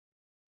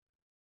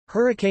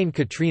Hurricane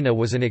Katrina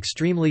was an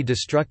extremely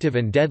destructive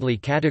and deadly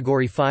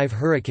Category 5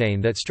 hurricane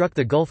that struck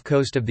the Gulf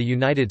Coast of the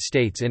United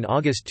States in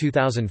August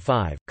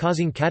 2005,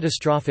 causing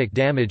catastrophic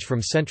damage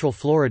from central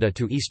Florida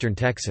to eastern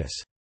Texas.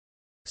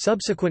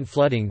 Subsequent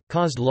flooding,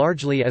 caused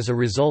largely as a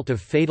result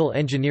of fatal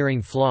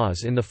engineering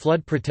flaws in the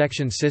flood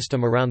protection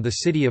system around the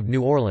city of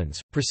New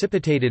Orleans,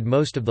 precipitated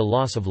most of the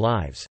loss of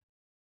lives.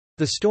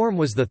 The storm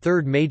was the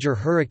third major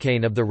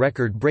hurricane of the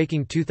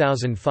record-breaking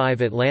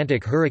 2005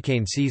 Atlantic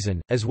hurricane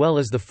season, as well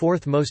as the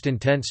fourth most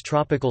intense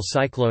tropical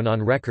cyclone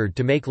on record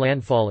to make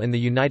landfall in the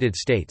United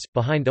States,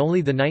 behind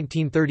only the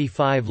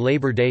 1935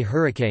 Labor Day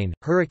hurricane,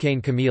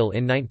 Hurricane Camille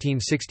in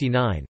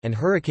 1969, and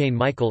Hurricane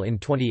Michael in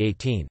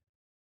 2018.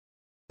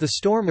 The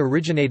storm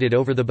originated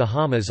over the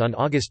Bahamas on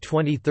August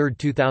 23,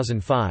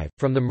 2005,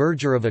 from the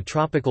merger of a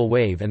tropical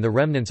wave and the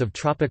remnants of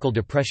Tropical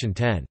Depression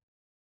 10.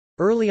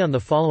 Early on the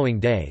following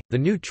day, the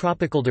new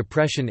tropical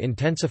depression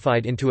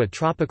intensified into a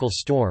tropical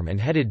storm and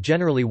headed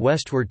generally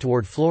westward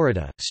toward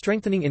Florida,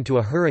 strengthening into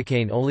a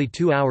hurricane only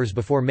 2 hours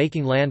before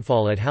making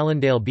landfall at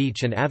Hallandale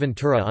Beach and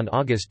Aventura on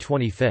August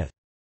 25.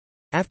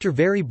 After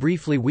very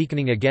briefly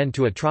weakening again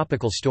to a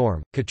tropical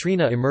storm,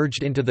 Katrina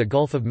emerged into the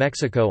Gulf of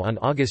Mexico on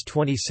August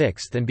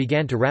 26 and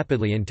began to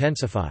rapidly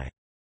intensify.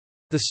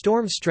 The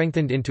storm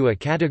strengthened into a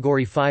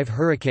Category 5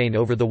 hurricane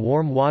over the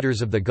warm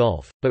waters of the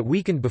Gulf, but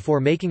weakened before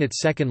making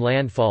its second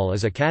landfall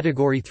as a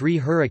Category 3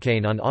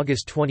 hurricane on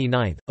August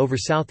 29, over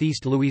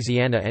southeast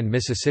Louisiana and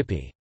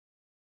Mississippi.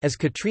 As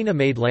Katrina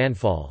made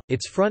landfall,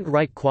 its front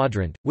right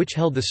quadrant, which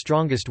held the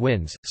strongest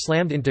winds,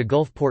 slammed into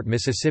Gulfport,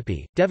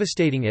 Mississippi,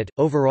 devastating it.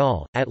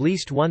 Overall, at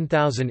least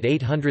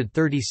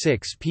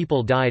 1,836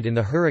 people died in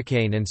the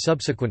hurricane and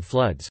subsequent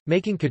floods,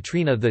 making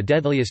Katrina the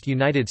deadliest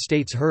United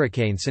States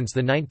hurricane since the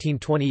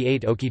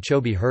 1928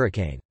 Okeechobee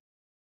hurricane.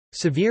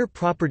 Severe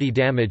property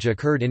damage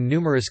occurred in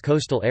numerous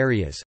coastal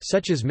areas,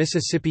 such as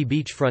Mississippi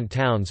beachfront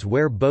towns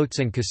where boats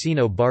and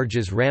casino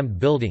barges rammed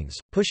buildings,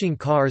 pushing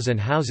cars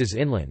and houses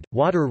inland.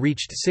 Water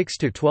reached 6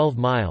 to 12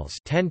 miles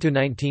 (10 to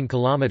 19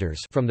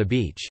 kilometers) from the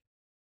beach.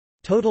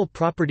 Total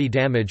property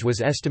damage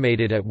was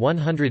estimated at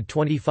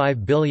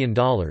 $125 billion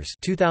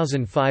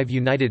 (2005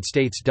 United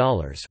States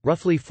dollars),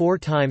 roughly 4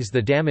 times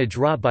the damage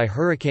wrought by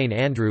Hurricane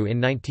Andrew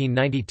in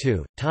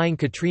 1992, tying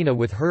Katrina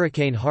with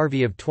Hurricane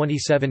Harvey of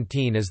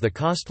 2017 as the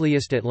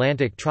costliest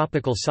Atlantic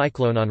tropical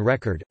cyclone on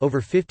record.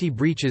 Over 50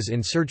 breaches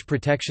in surge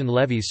protection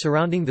levees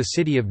surrounding the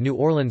city of New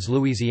Orleans,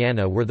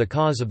 Louisiana were the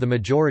cause of the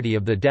majority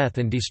of the death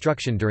and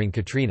destruction during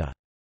Katrina.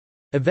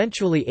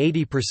 Eventually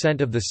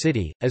 80% of the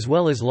city, as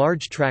well as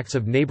large tracts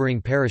of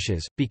neighboring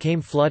parishes, became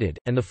flooded,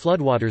 and the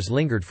floodwaters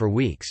lingered for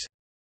weeks.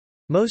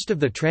 Most of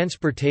the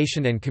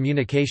transportation and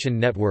communication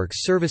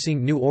networks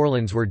servicing New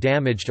Orleans were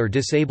damaged or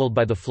disabled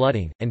by the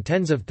flooding, and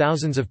tens of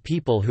thousands of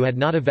people who had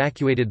not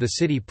evacuated the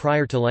city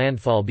prior to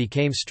landfall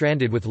became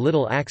stranded with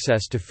little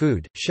access to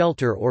food,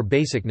 shelter or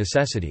basic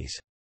necessities.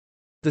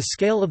 The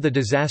scale of the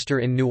disaster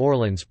in New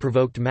Orleans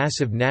provoked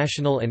massive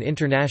national and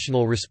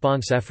international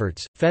response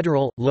efforts.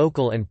 Federal,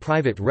 local, and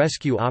private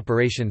rescue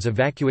operations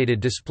evacuated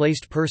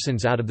displaced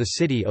persons out of the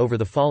city over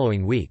the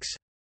following weeks.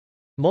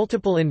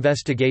 Multiple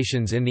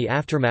investigations in the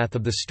aftermath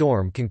of the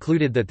storm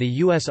concluded that the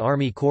U.S.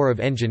 Army Corps of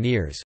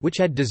Engineers, which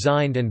had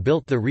designed and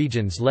built the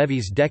region's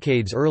levees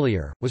decades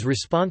earlier, was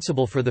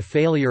responsible for the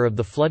failure of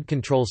the flood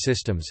control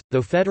systems,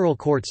 though federal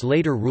courts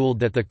later ruled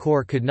that the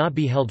Corps could not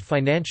be held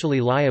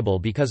financially liable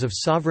because of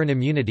sovereign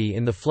immunity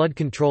in the Flood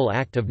Control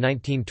Act of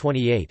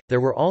 1928.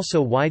 There were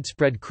also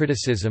widespread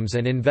criticisms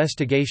and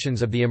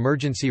investigations of the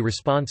emergency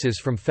responses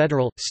from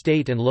federal,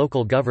 state, and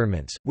local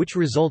governments, which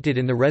resulted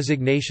in the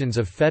resignations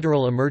of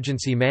Federal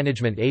Emergency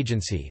Management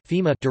Agency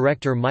 (FEMA)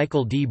 Director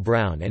Michael D.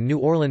 Brown and New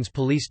Orleans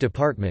Police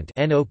Department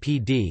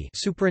 (NOPD)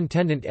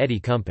 Superintendent Eddie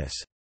Compass.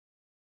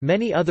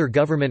 Many other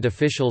government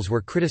officials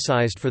were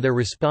criticized for their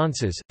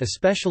responses,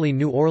 especially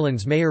New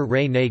Orleans Mayor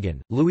Ray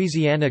Nagin,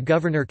 Louisiana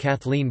Governor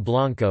Kathleen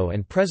Blanco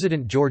and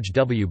President George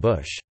W.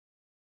 Bush.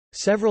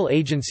 Several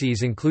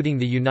agencies including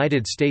the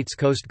United States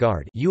Coast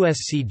Guard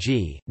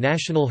 (USCG),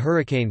 National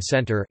Hurricane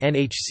Center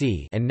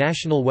 (NHC), and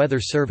National Weather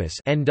Service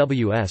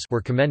 (NWS)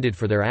 were commended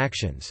for their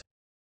actions.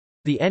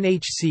 The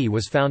NHC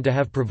was found to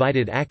have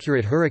provided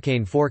accurate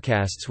hurricane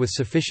forecasts with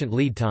sufficient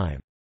lead time.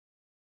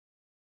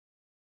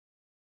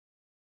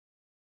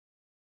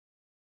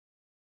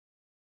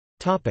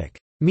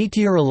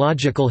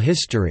 Meteorological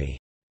history.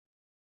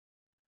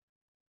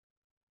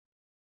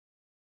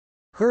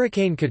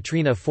 Hurricane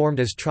Katrina formed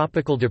as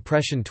Tropical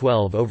Depression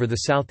 12 over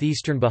the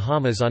southeastern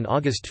Bahamas on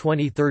August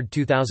 23,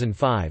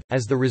 2005,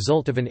 as the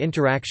result of an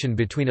interaction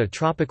between a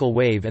tropical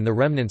wave and the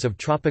remnants of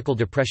Tropical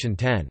Depression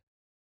 10.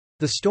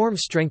 The storm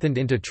strengthened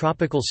into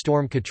Tropical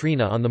Storm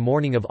Katrina on the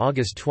morning of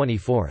August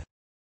 24.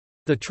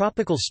 The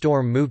tropical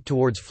storm moved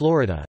towards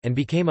Florida, and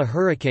became a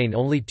hurricane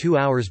only 2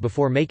 hours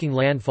before making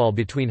landfall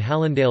between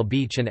Hallandale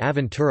Beach and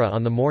Aventura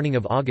on the morning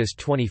of August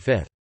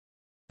 25.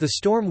 The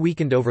storm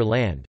weakened over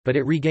land, but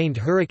it regained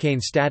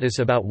hurricane status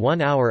about 1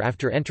 hour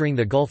after entering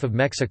the Gulf of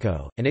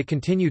Mexico, and it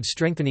continued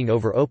strengthening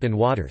over open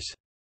waters.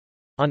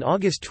 On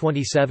August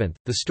 27,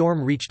 the storm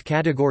reached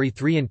Category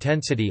 3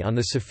 intensity on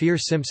the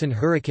Saffir-Simpson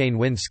hurricane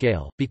wind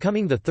scale,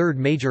 becoming the third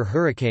major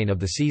hurricane of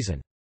the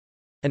season.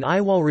 An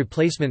eyewall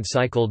replacement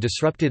cycle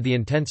disrupted the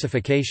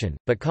intensification,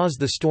 but caused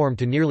the storm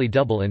to nearly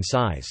double in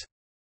size.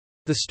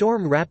 The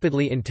storm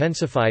rapidly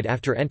intensified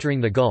after entering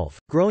the Gulf,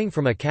 growing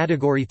from a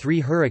Category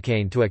 3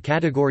 hurricane to a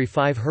Category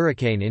 5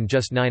 hurricane in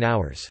just 9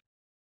 hours.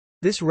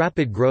 This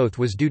rapid growth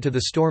was due to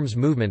the storm's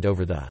movement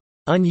over the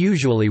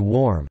unusually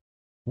warm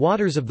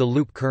waters of the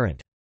Loop Current.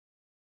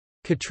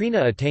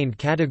 Katrina attained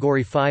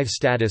Category 5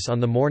 status on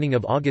the morning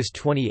of August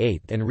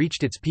 28 and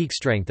reached its peak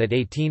strength at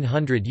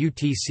 1800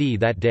 UTC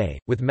that day,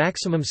 with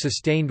maximum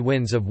sustained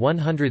winds of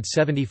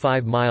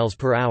 175 miles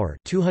per hour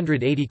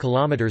 (280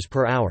 kilometers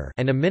per hour)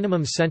 and a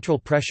minimum central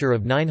pressure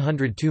of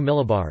 902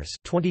 millibars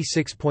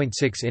 (26.6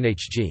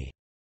 nhg).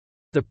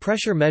 The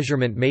pressure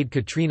measurement made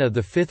Katrina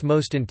the fifth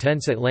most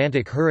intense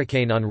Atlantic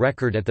hurricane on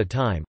record at the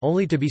time,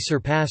 only to be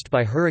surpassed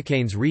by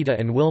Hurricanes Rita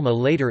and Wilma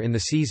later in the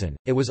season.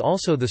 It was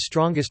also the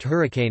strongest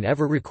hurricane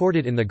ever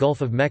recorded in the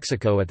Gulf of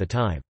Mexico at the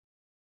time.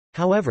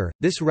 However,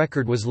 this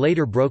record was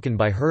later broken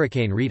by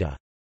Hurricane Rita.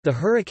 The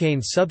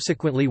hurricane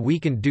subsequently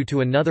weakened due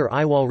to another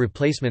eyewall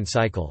replacement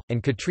cycle,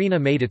 and Katrina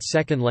made its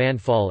second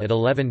landfall at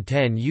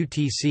 11:10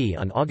 UTC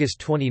on August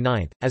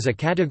 29, as a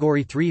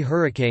Category 3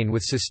 hurricane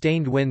with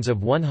sustained winds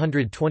of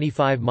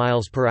 125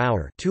 miles per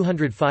hour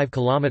 (205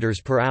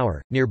 kilometers per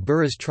hour) near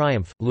Burroughs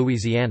Triumph,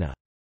 Louisiana.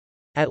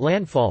 At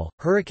landfall,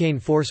 hurricane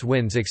force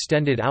winds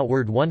extended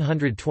outward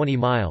 120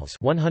 miles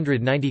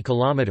 (190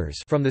 kilometers)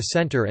 from the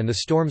center, and the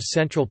storm's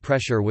central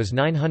pressure was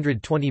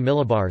 920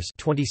 millibars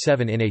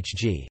 (27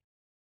 nhg).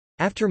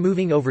 After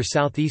moving over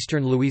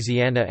southeastern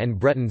Louisiana and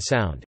Breton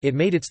Sound, it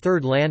made its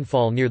third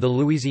landfall near the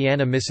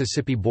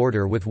Louisiana-Mississippi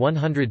border with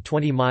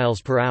 120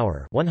 miles per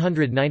hour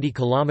 (190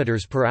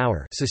 kilometers per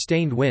hour)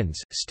 sustained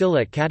winds, still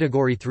at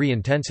Category 3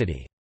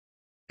 intensity.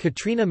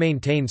 Katrina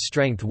maintained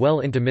strength well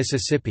into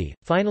Mississippi,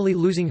 finally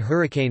losing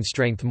hurricane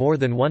strength more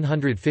than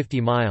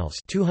 150 miles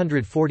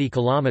 (240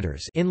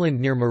 kilometers) inland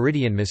near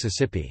Meridian,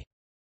 Mississippi.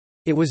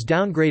 It was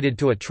downgraded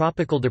to a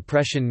tropical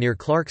depression near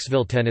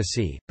Clarksville,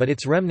 Tennessee, but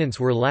its remnants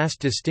were last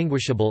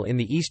distinguishable in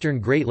the eastern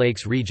Great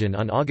Lakes region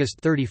on August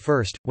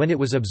 31, when it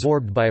was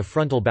absorbed by a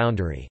frontal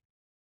boundary.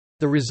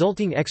 The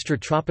resulting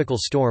extratropical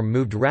storm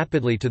moved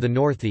rapidly to the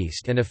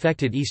northeast and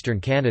affected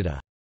eastern Canada.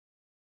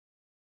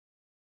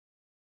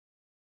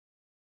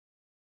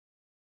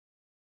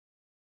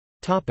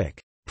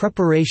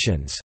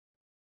 Preparations.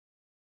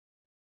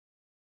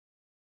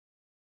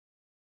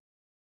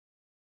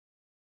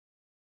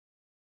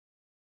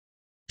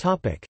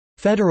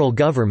 Federal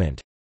government.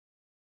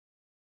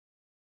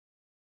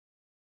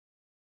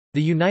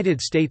 The United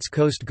States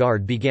Coast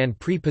Guard began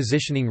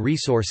pre-positioning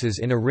resources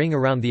in a ring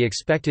around the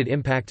expected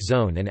impact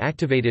zone and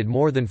activated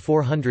more than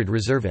 400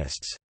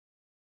 reservists.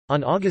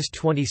 On August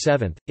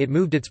 27, it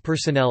moved its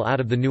personnel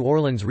out of the New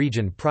Orleans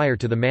region prior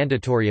to the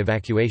mandatory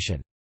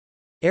evacuation.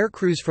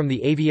 Aircrews from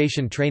the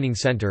Aviation Training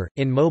Center,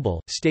 in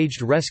Mobile,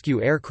 staged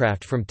rescue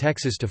aircraft from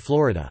Texas to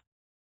Florida.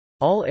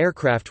 All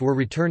aircraft were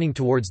returning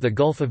towards the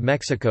Gulf of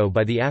Mexico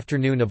by the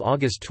afternoon of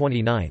August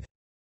 29.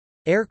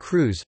 Air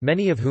crews,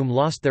 many of whom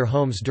lost their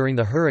homes during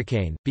the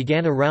hurricane,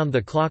 began a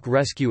round-the-clock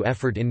rescue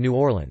effort in New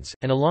Orleans,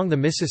 and along the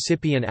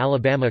Mississippi and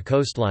Alabama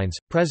coastlines.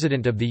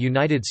 President of the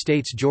United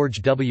States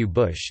George W.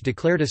 Bush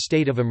declared a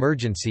state of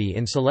emergency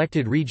in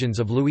selected regions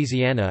of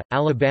Louisiana,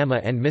 Alabama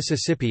and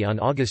Mississippi on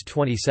August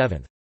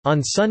 27.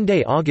 On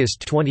Sunday,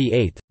 August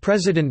 28,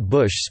 President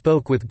Bush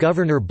spoke with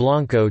Governor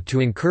Blanco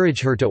to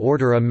encourage her to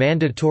order a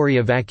mandatory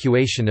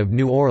evacuation of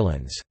New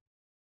Orleans.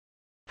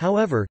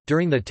 However,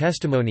 during the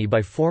testimony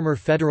by former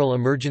Federal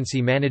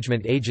Emergency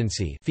Management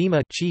Agency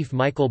 (FEMA) Chief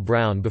Michael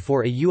Brown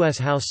before a U.S.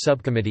 House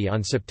subcommittee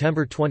on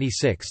September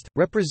 26,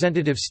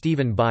 Representative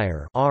Stephen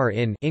Buyer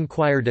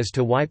inquired as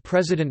to why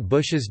President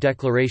Bush's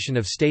declaration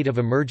of state of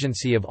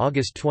emergency of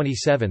August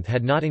 27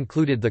 had not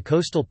included the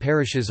coastal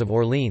parishes of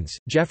Orleans,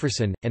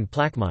 Jefferson, and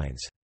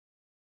Plaquemines.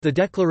 The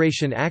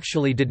declaration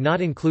actually did not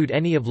include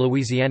any of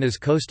Louisiana's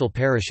coastal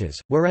parishes,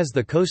 whereas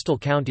the coastal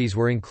counties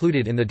were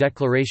included in the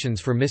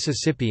declarations for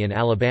Mississippi and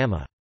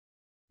Alabama.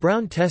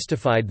 Brown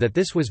testified that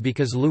this was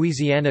because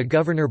Louisiana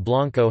Governor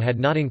Blanco had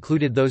not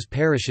included those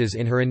parishes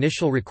in her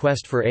initial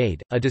request for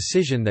aid, a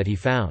decision that he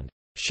found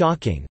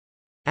shocking.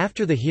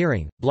 After the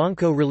hearing,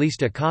 Blanco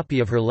released a copy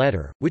of her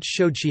letter, which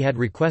showed she had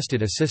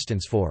requested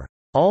assistance for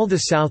all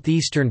the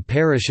southeastern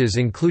parishes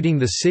including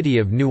the city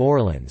of New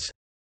Orleans,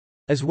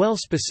 as well,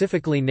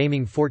 specifically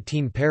naming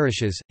 14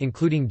 parishes,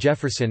 including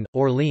Jefferson,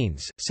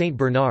 Orleans, St.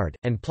 Bernard,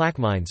 and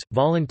Plaquemines.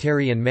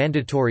 Voluntary and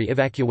mandatory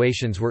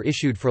evacuations were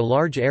issued for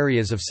large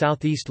areas of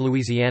southeast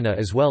Louisiana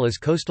as well as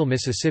coastal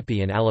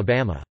Mississippi and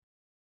Alabama.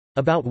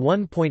 About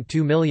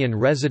 1.2 million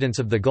residents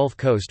of the Gulf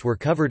Coast were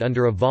covered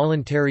under a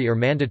voluntary or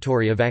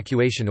mandatory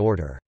evacuation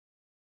order.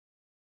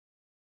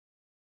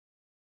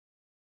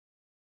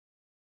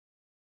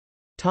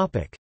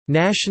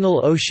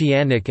 National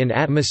Oceanic and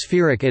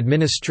Atmospheric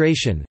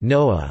Administration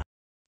 (NOAA).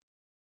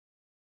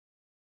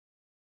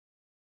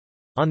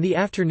 On the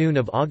afternoon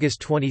of August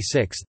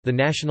 26, the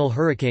National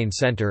Hurricane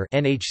Center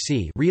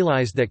 (NHC)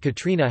 realized that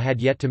Katrina had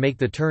yet to make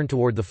the turn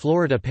toward the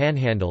Florida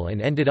Panhandle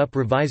and ended up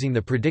revising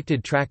the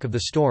predicted track of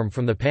the storm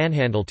from the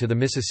Panhandle to the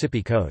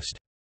Mississippi coast.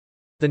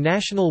 The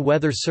National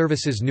Weather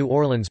Service's New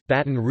Orleans,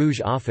 Baton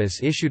Rouge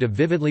office issued a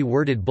vividly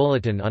worded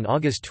bulletin on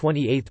August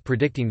 28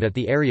 predicting that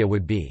the area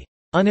would be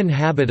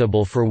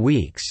uninhabitable for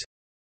weeks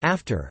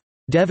after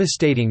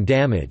devastating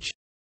damage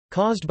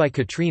caused by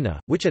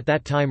Katrina, which at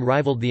that time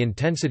rivaled the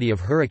intensity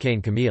of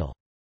Hurricane Camille.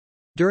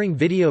 During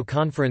video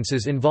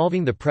conferences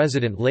involving the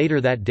president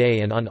later that day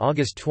and on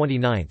August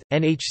 29,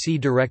 NHC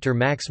Director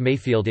Max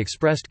Mayfield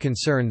expressed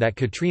concern that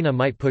Katrina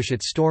might push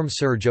its storm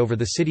surge over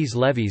the city's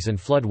levees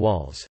and flood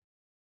walls.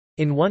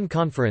 In one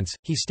conference,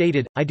 he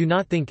stated, "I do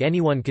not think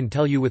anyone can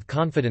tell you with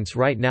confidence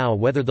right now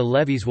whether the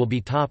levees will be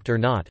topped or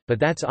not, but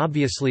that's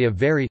obviously a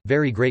very,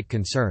 very great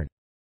concern."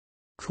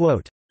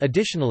 Quote,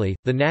 additionally,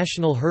 the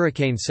National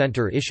Hurricane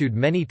Center issued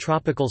many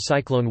tropical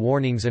cyclone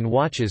warnings and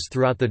watches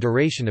throughout the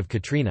duration of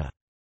Katrina.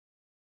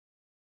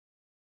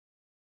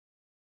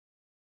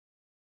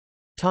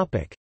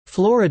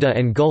 Florida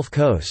and Gulf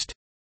Coast.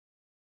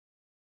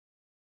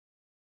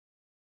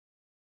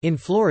 In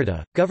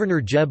Florida,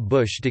 Governor Jeb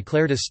Bush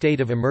declared a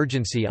state of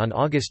emergency on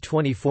August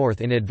 24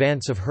 in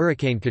advance of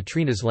Hurricane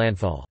Katrina's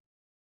landfall.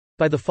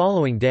 By the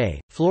following day,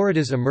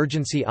 Florida's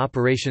Emergency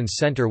Operations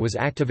Center was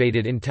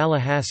activated in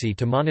Tallahassee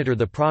to monitor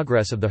the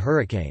progress of the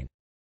hurricane.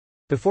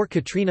 Before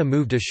Katrina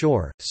moved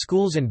ashore,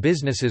 schools and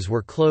businesses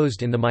were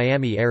closed in the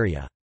Miami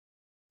area.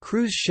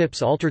 Cruise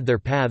ships altered their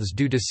paths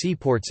due to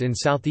seaports in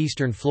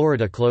southeastern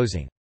Florida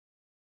closing.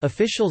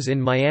 Officials in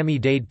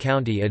Miami-Dade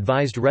County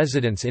advised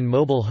residents in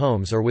mobile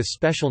homes or with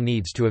special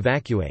needs to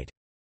evacuate.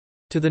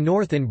 To the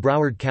north in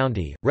Broward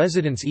County,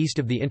 residents east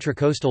of the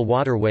Intracoastal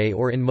Waterway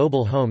or in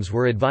mobile homes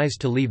were advised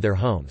to leave their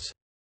homes.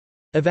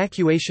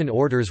 Evacuation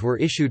orders were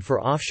issued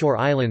for offshore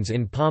islands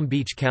in Palm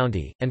Beach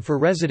County, and for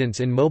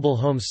residents in mobile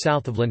homes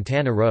south of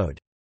Lantana Road.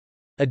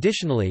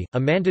 Additionally, a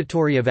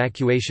mandatory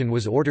evacuation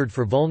was ordered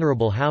for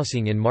vulnerable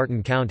housing in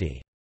Martin County.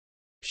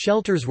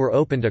 Shelters were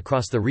opened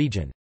across the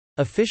region.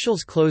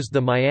 Officials closed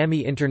the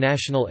Miami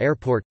International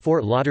Airport,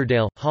 Fort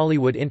Lauderdale,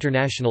 Hollywood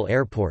International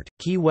Airport,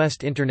 Key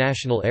West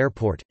International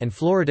Airport, and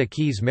Florida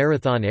Keys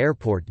Marathon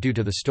Airport due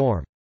to the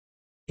storm.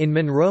 In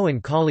Monroe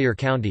and Collier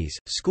counties,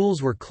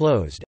 schools were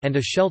closed, and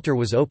a shelter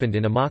was opened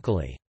in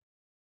Immokalee.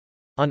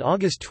 On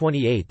August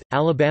 28,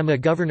 Alabama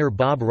Governor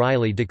Bob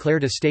Riley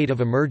declared a state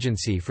of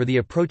emergency for the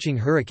approaching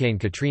Hurricane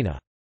Katrina.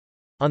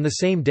 On the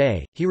same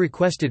day, he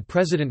requested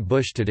President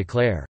Bush to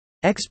declare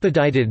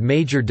expedited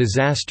major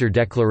disaster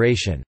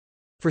declaration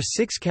for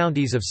 6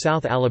 counties of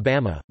South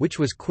Alabama, which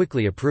was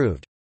quickly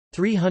approved.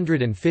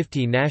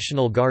 350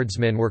 National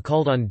Guardsmen were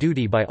called on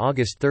duty by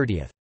August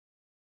 30.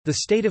 The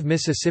state of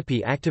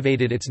Mississippi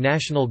activated its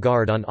National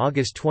Guard on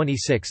August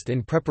 26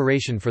 in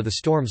preparation for the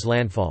storm's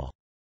landfall.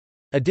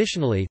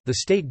 Additionally, the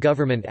state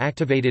government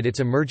activated its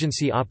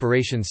Emergency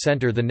Operations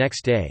Center the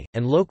next day,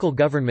 and local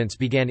governments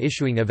began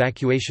issuing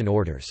evacuation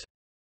orders.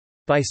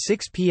 By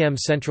 6 p.m.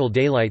 Central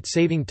Daylight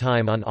Saving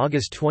Time on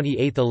August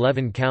 28,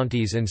 11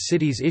 counties and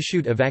cities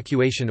issued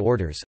evacuation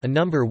orders, a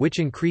number which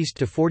increased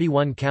to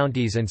 41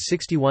 counties and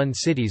 61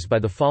 cities by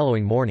the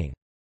following morning.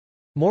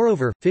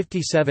 Moreover,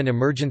 57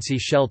 emergency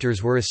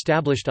shelters were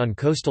established on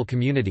coastal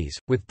communities,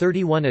 with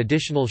 31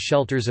 additional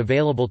shelters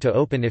available to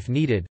open if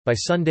needed. By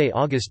Sunday,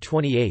 August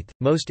 28,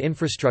 most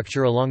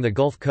infrastructure along the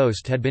Gulf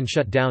Coast had been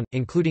shut down,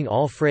 including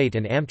all freight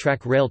and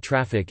Amtrak rail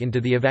traffic into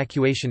the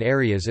evacuation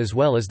areas as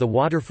well as the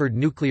Waterford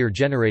Nuclear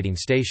Generating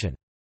Station.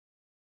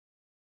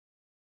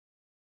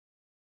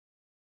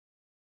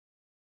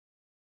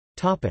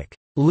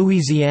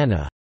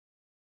 Louisiana.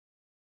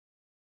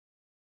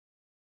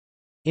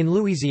 In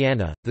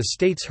Louisiana, the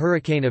state's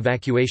hurricane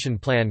evacuation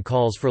plan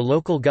calls for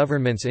local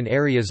governments in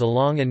areas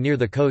along and near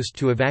the coast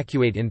to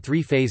evacuate in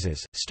 3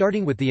 phases,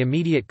 starting with the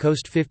immediate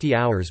coast 50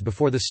 hours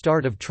before the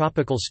start of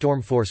tropical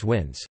storm force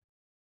winds.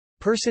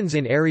 Persons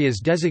in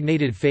areas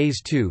designated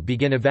Phase 2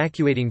 begin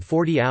evacuating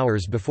 40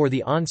 hours before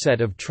the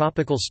onset of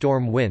tropical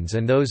storm winds,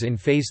 and those in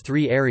Phase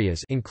 3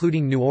 areas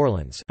including New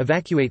Orleans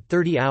evacuate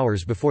 30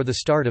 hours before the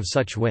start of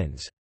such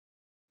winds.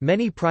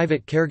 Many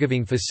private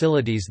caregiving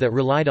facilities that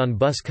relied on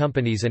bus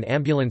companies and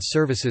ambulance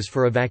services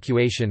for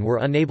evacuation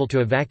were unable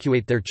to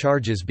evacuate their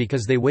charges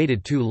because they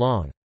waited too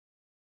long.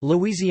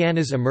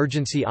 Louisiana's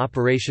Emergency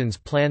Operations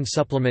Plan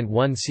Supplement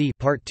 1C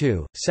Part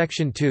 2,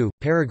 Section 2,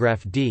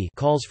 Paragraph D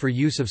calls for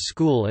use of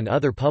school and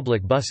other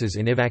public buses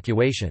in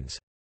evacuations.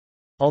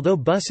 Although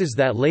buses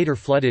that later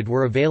flooded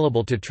were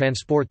available to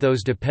transport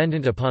those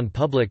dependent upon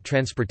public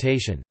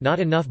transportation, not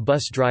enough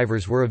bus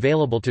drivers were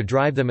available to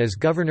drive them, as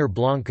Governor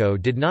Blanco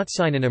did not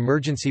sign an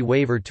emergency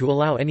waiver to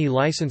allow any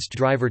licensed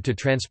driver to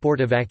transport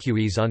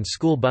evacuees on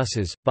school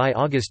buses. By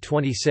August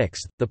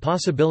 26, the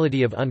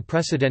possibility of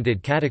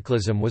unprecedented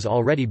cataclysm was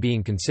already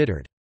being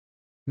considered.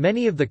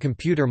 Many of the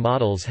computer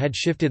models had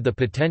shifted the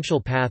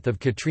potential path of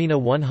Katrina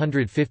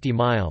 150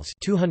 miles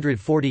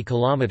 (240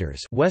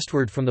 kilometers)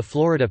 westward from the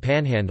Florida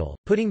Panhandle,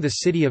 putting the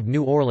city of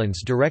New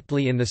Orleans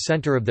directly in the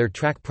center of their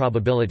track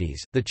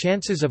probabilities. The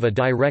chances of a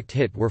direct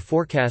hit were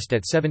forecast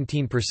at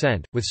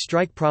 17%, with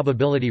strike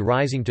probability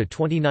rising to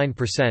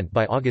 29%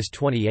 by August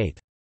 28.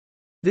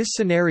 This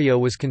scenario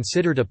was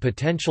considered a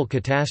potential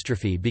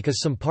catastrophe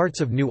because some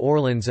parts of New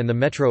Orleans and the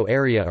metro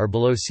area are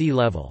below sea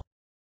level.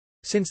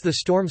 Since the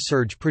storm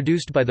surge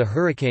produced by the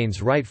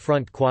hurricane's right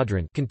front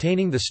quadrant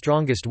containing the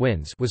strongest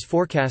winds was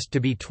forecast to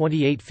be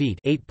 28 feet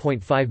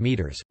 (8.5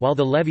 meters), while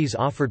the levees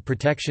offered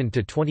protection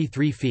to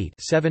 23 feet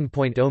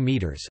 (7.0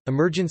 meters),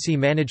 emergency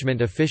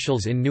management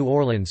officials in New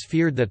Orleans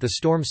feared that the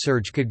storm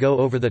surge could go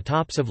over the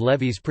tops of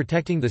levees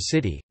protecting the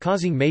city,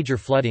 causing major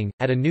flooding.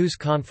 At a news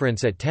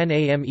conference at 10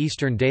 a.m.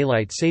 Eastern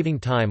Daylight Saving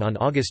Time on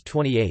August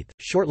 28,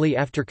 shortly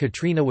after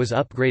Katrina was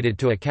upgraded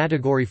to a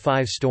Category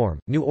 5 storm,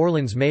 New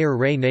Orleans Mayor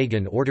Ray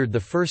Nagin ordered the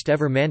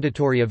first-ever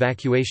mandatory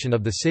evacuation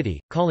of the city,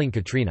 calling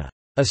Katrina,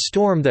 "a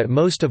storm that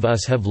most of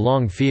us have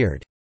long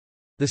feared."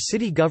 The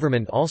city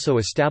government also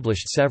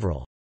established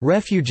several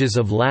refuges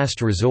of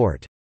last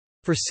resort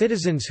for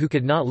citizens who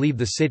could not leave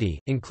the city,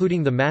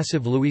 including the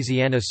massive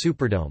Louisiana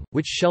Superdome,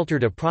 which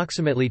sheltered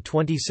approximately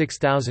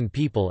 26,000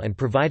 people and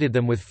provided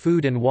them with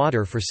food and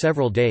water for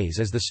several days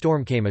as the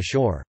storm came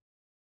ashore.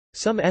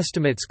 Some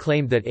estimates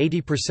claimed that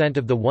 80%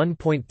 of the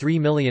 1.3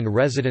 million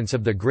residents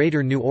of the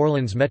greater New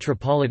Orleans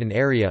metropolitan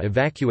area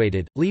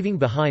evacuated, leaving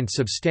behind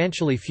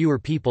substantially fewer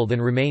people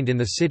than remained in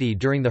the city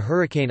during the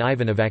Hurricane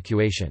Ivan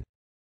evacuation.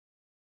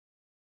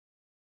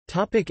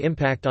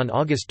 Impact on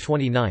August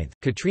 29,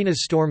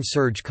 Katrina's storm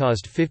surge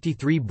caused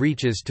 53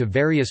 breaches to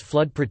various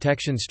flood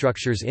protection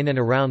structures in and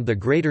around the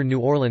greater New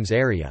Orleans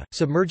area,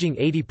 submerging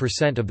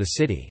 80% of the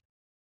city.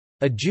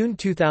 A June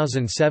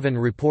 2007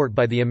 report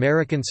by the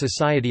American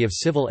Society of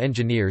Civil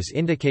Engineers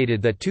indicated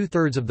that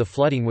two-thirds of the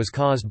flooding was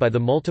caused by the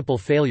multiple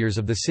failures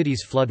of the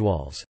city's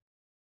floodwalls.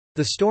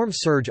 The storm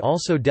surge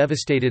also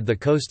devastated the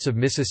coasts of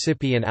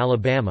Mississippi and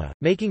Alabama,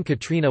 making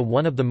Katrina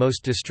one of the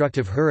most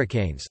destructive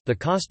hurricanes, the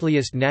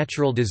costliest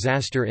natural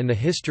disaster in the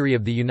history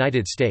of the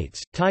United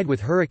States, tied with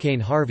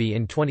Hurricane Harvey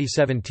in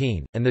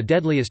 2017, and the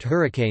deadliest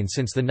hurricane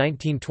since the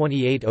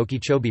 1928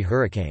 Okeechobee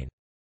hurricane.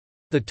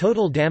 The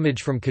total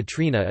damage from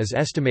Katrina is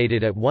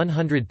estimated at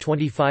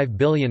 $125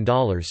 billion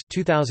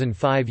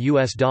 (2005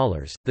 US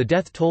dollars). The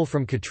death toll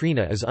from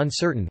Katrina is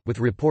uncertain, with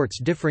reports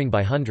differing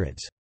by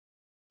hundreds.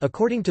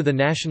 According to the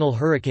National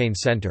Hurricane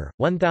Center,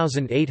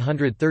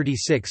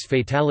 1,836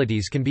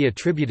 fatalities can be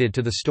attributed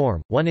to the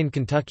storm, 1 in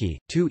Kentucky,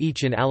 2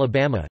 each in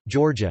Alabama,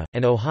 Georgia,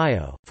 and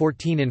Ohio,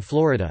 14 in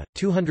Florida,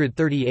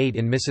 238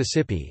 in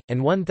Mississippi,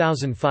 and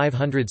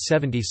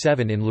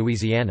 1,577 in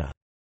Louisiana.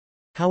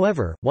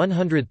 However,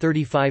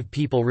 135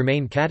 people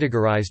remain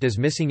categorized as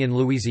missing in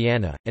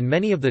Louisiana, and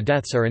many of the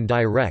deaths are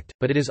indirect,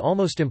 but it is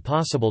almost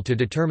impossible to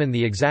determine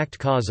the exact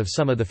cause of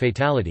some of the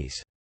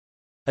fatalities.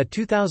 A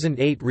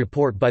 2008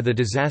 report by the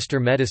Disaster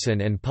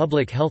Medicine and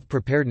Public Health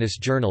Preparedness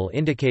Journal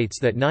indicates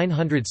that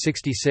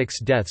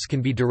 966 deaths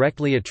can be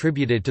directly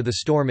attributed to the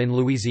storm in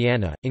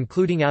Louisiana,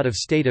 including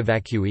out-of-state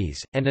evacuees,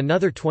 and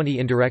another 20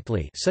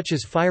 indirectly, such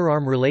as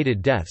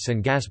firearm-related deaths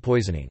and gas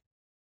poisoning.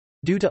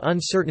 Due to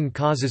uncertain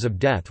causes of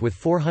death with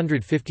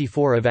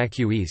 454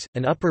 evacuees,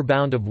 an upper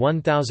bound of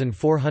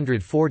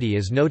 1,440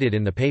 is noted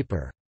in the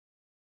paper.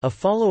 A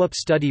follow-up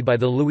study by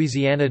the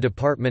Louisiana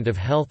Department of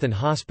Health and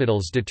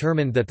Hospitals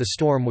determined that the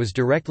storm was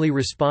directly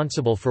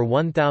responsible for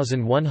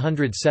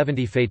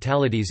 1,170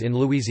 fatalities in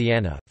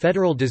Louisiana.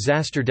 Federal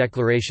disaster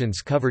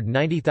declarations covered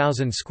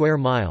 90,000 square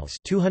miles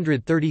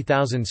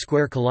 (230,000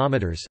 square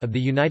kilometers) of the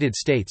United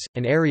States,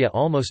 an area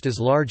almost as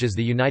large as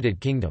the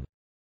United Kingdom.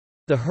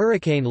 The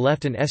hurricane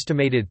left an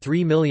estimated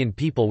 3 million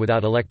people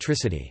without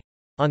electricity.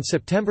 On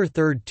September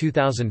 3,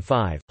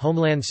 2005,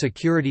 Homeland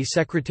Security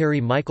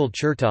Secretary Michael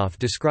Chertoff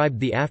described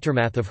the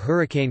aftermath of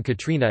Hurricane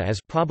Katrina as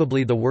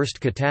probably the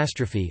worst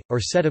catastrophe, or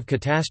set of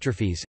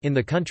catastrophes, in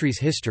the country's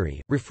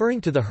history,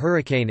 referring to the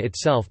hurricane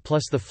itself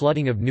plus the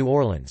flooding of New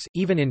Orleans.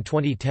 Even in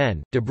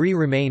 2010, debris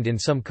remained in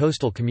some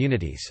coastal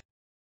communities.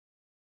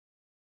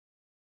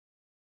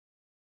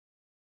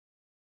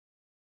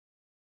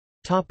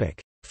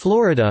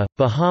 Florida,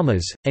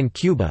 Bahamas, and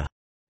Cuba.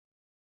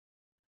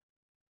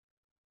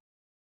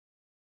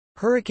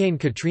 Hurricane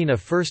Katrina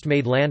first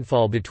made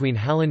landfall between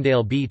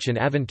Hallandale Beach and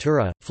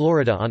Aventura,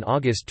 Florida on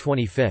August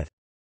 25.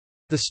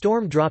 The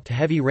storm dropped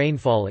heavy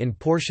rainfall in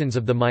portions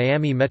of the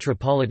Miami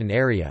metropolitan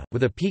area,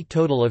 with a peak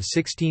total of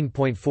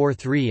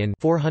 16.43 and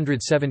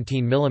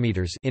 417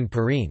 mm in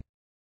Perrine.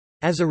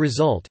 As a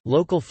result,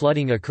 local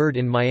flooding occurred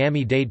in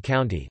Miami-Dade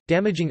County,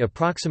 damaging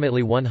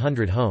approximately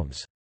 100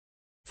 homes.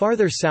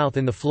 Farther south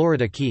in the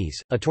Florida Keys,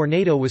 a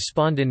tornado was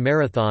spawned in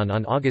Marathon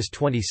on August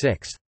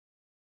 26.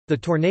 The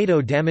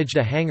tornado damaged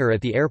a hangar at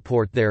the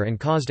airport there and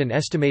caused an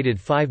estimated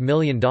 $5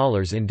 million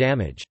in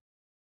damage.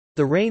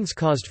 The rains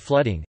caused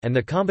flooding, and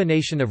the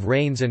combination of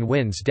rains and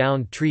winds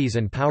downed trees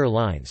and power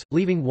lines,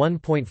 leaving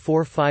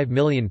 1.45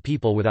 million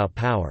people without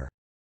power.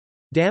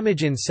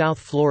 Damage in South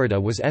Florida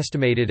was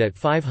estimated at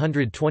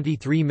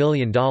 $523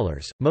 million,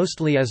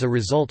 mostly as a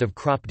result of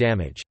crop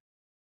damage.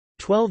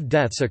 12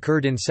 deaths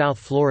occurred in South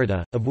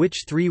Florida, of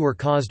which 3 were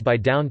caused by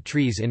downed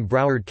trees in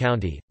Broward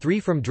County, 3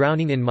 from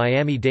drowning in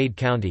Miami-Dade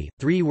County,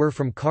 3 were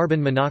from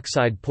carbon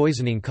monoxide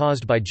poisoning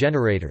caused by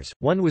generators,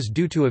 1 was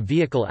due to a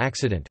vehicle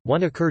accident,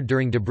 1 occurred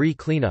during debris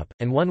cleanup,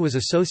 and 1 was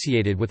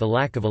associated with a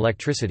lack of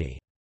electricity.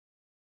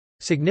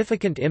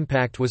 Significant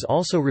impact was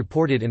also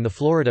reported in the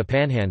Florida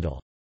Panhandle.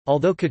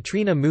 Although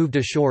Katrina moved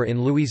ashore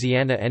in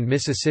Louisiana and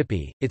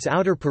Mississippi, its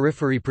outer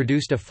periphery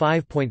produced a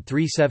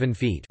 5.37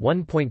 feet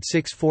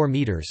 (1.64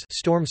 meters)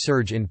 storm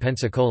surge in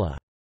Pensacola.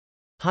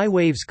 High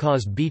waves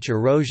caused beach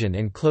erosion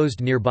and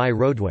closed nearby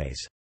roadways.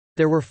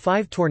 There were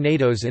 5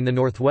 tornadoes in the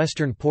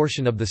northwestern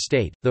portion of the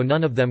state, though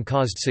none of them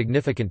caused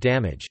significant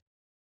damage.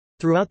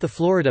 Throughout the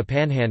Florida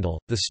Panhandle,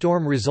 the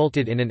storm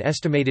resulted in an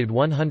estimated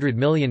 $100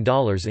 million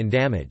in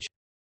damage.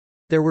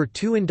 There were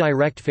 2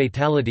 indirect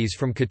fatalities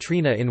from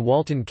Katrina in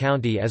Walton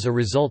County as a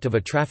result of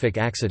a traffic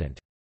accident.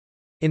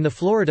 In the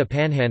Florida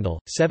Panhandle,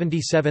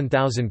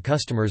 77,000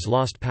 customers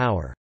lost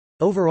power.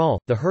 Overall,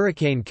 the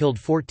hurricane killed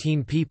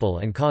 14 people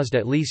and caused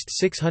at least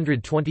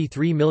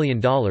 $623 million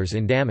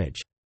in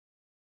damage.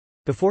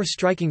 Before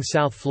striking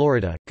South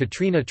Florida,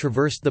 Katrina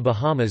traversed the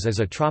Bahamas as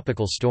a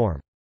tropical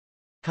storm.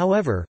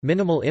 However,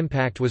 minimal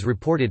impact was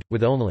reported,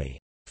 with only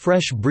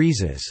fresh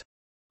breezes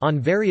on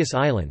various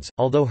islands.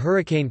 Although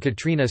Hurricane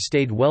Katrina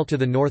stayed well to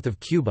the north of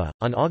Cuba,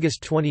 on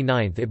August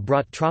 29 it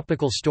brought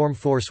tropical storm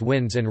force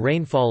winds and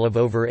rainfall of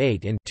over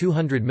 8 in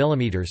 200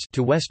 mm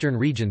to western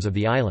regions of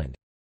the island.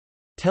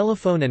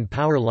 Telephone and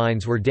power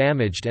lines were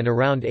damaged and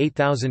around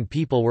 8,000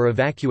 people were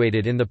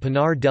evacuated in the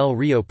Pinar del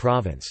Rio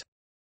province.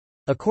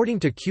 According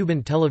to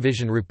Cuban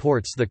television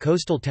reports, the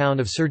coastal town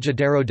of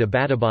Surgidero de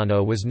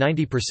Batabano was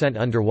 90%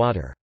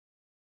 underwater.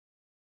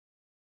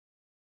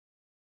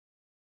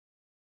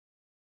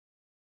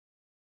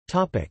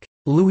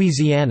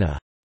 Louisiana.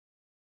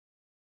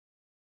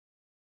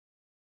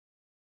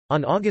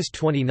 On August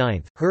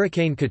 29,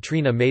 Hurricane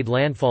Katrina made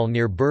landfall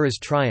near Burris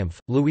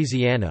Triumph,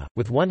 Louisiana,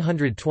 with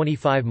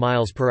 125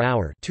 miles per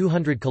hour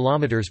 (200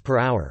 kilometers per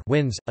hour)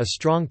 winds, a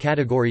strong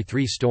Category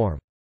 3 storm.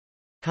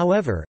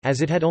 However,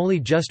 as it had only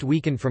just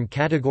weakened from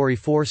Category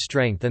 4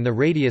 strength and the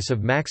radius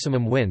of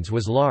maximum winds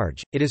was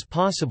large, it is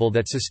possible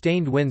that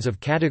sustained winds of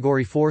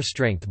Category 4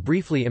 strength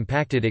briefly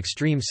impacted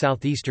extreme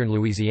southeastern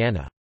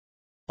Louisiana.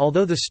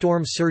 Although the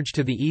storm surge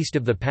to the east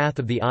of the path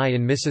of the eye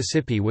in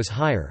Mississippi was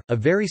higher, a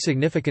very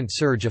significant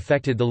surge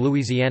affected the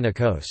Louisiana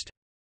coast.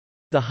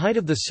 The height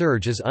of the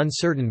surge is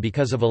uncertain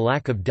because of a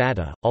lack of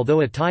data,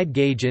 although a tide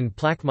gauge in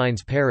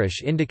Plaquemines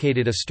Parish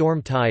indicated a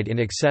storm tide in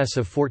excess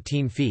of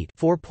 14 feet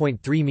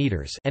 (4.3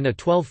 meters) and a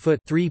 12-foot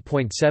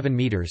 (3.7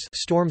 meters)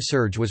 storm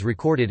surge was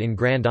recorded in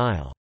Grand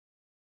Isle.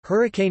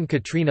 Hurricane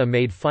Katrina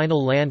made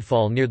final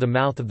landfall near the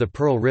mouth of the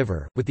Pearl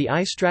River, with the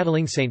eye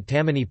straddling St.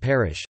 Tammany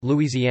Parish,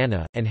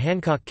 Louisiana, and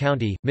Hancock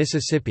County,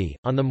 Mississippi.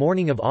 On the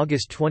morning of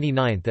August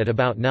 29 at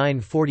about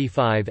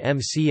 9:45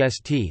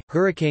 MCST,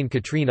 Hurricane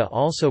Katrina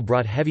also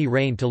brought heavy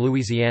rain to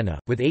Louisiana,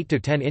 with 8 to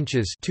 10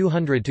 inches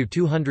 (200 to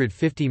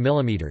 250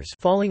 millimeters)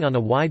 falling on a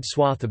wide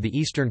swath of the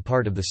eastern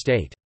part of the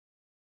state.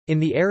 In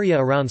the area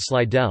around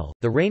Slidell,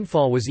 the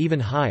rainfall was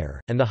even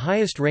higher, and the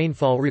highest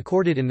rainfall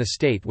recorded in the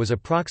state was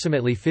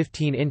approximately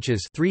 15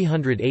 inches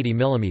 (380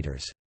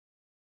 millimeters).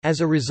 As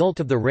a result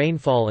of the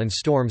rainfall and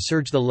storm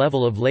surge, the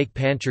level of Lake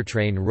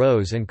Pontchartrain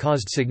rose and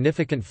caused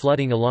significant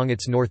flooding along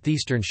its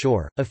northeastern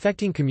shore,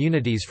 affecting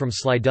communities from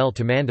Slidell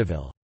to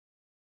Mandeville.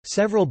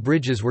 Several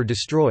bridges were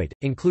destroyed,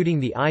 including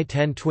the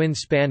I-10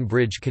 twin-span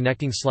bridge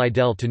connecting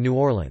Slidell to New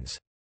Orleans.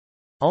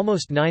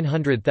 Almost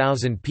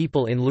 900,000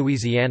 people in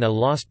Louisiana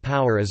lost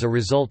power as a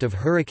result of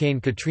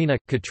Hurricane Katrina.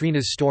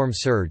 Katrina's storm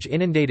surge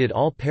inundated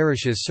all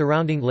parishes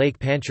surrounding Lake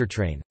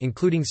Pontchartrain,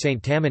 including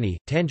St. Tammany,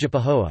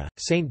 Tangipahoa,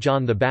 St.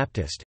 John the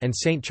Baptist, and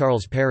St.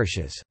 Charles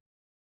parishes.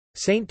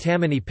 St.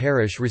 Tammany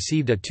Parish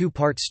received a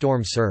 2-part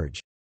storm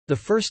surge. The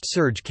first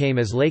surge came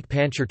as Lake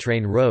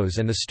Pontchartrain rose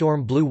and the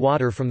storm blew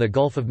water from the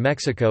Gulf of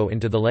Mexico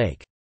into the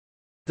lake.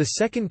 The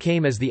second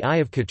came as the eye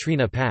of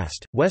Katrina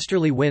passed.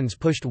 Westerly winds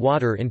pushed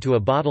water into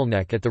a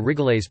bottleneck at the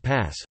Rigolets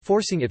Pass,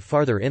 forcing it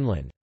farther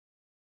inland.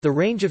 The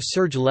range of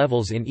surge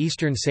levels in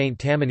eastern St.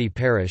 Tammany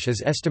Parish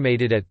is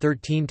estimated at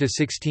 13 to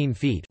 16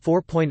 feet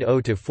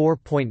 (4.0 to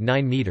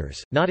 4.9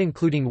 meters), not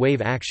including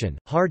wave action.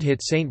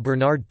 Hard-hit St.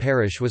 Bernard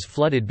Parish was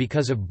flooded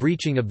because of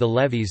breaching of the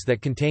levees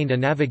that contained a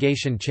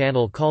navigation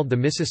channel called the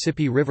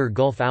Mississippi River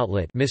Gulf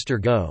Outlet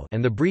 (Mr. Go)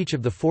 and the breach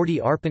of the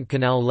 40 Arpent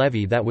Canal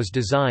levee that was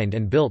designed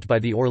and built by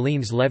the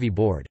Orleans Levee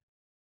Board.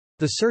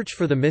 The search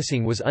for the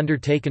missing was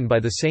undertaken by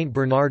the St.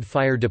 Bernard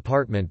Fire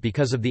Department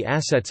because of the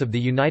assets of the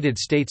United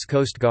States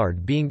Coast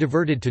Guard being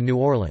diverted to New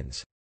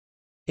Orleans.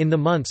 In the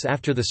months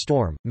after the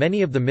storm,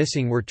 many of the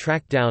missing were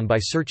tracked down by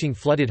searching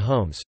flooded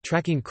homes,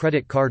 tracking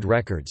credit card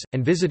records,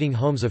 and visiting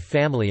homes of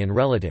family and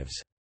relatives.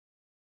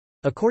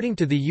 According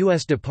to the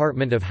U.S.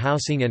 Department of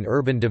Housing and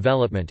Urban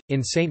Development,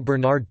 in St.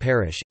 Bernard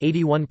Parish,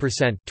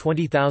 81%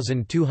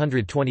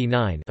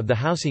 (20,229) of the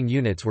housing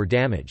units were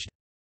damaged.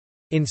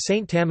 In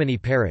St. Tammany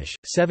Parish,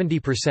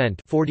 70%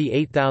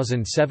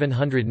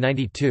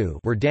 (48,792)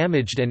 were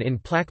damaged, and in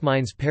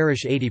Plaquemines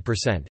Parish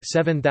 80%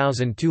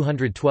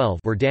 (7,212)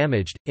 were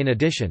damaged. In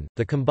addition,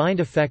 the combined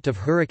effect of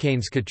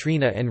Hurricanes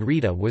Katrina and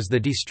Rita was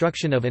the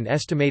destruction of an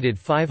estimated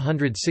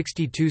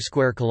 562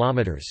 square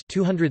kilometers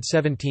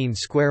 (217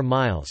 square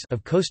miles)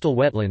 of coastal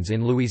wetlands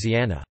in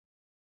Louisiana.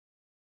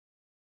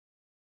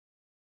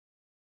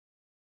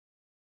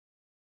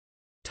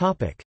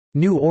 Topic: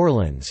 New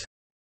Orleans.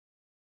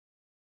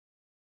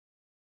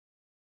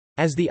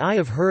 As the eye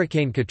of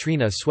Hurricane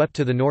Katrina swept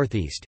to the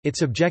northeast, it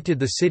subjected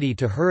the city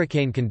to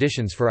hurricane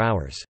conditions for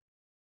hours.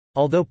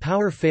 Although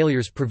power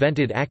failures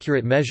prevented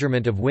accurate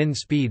measurement of wind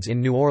speeds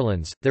in New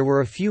Orleans, there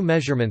were a few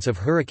measurements of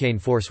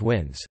hurricane-force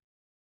winds.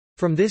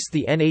 From this,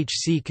 the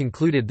NHC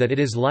concluded that it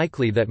is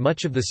likely that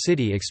much of the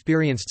city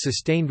experienced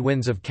sustained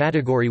winds of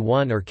Category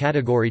 1 or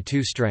Category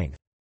 2 strength.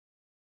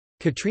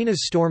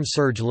 Katrina's storm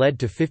surge led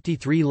to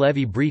 53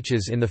 levee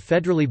breaches in the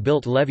federally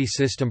built levee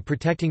system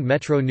protecting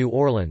Metro New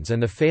Orleans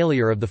and the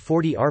failure of the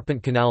 40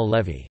 Arpent Canal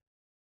levee.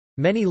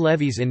 Many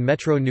levees in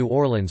Metro New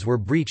Orleans were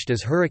breached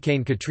as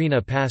Hurricane Katrina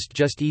passed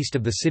just east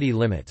of the city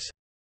limits.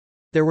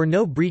 There were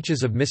no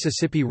breaches of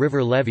Mississippi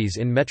River levees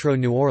in Metro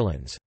New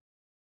Orleans.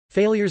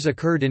 Failures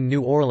occurred in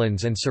New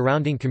Orleans and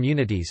surrounding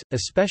communities,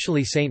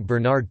 especially St.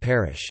 Bernard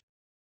Parish.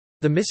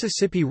 The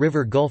Mississippi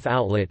River Gulf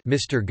Outlet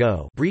Mr.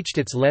 Go breached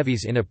its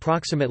levees in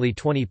approximately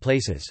 20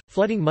 places,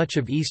 flooding much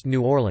of East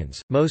New Orleans,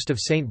 most of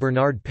St.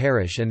 Bernard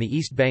Parish and the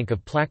east bank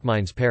of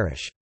Plaquemines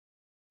Parish.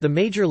 The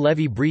major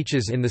levee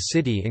breaches in the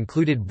city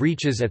included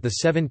breaches at the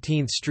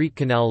 17th Street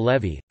Canal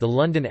levee, the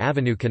London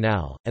Avenue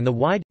Canal, and the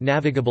wide,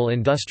 navigable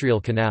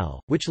Industrial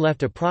Canal, which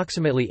left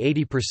approximately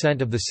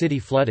 80% of the city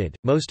flooded.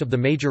 Most of the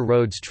major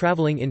roads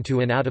traveling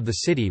into and out of the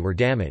city were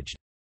damaged.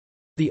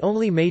 The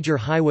only major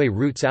highway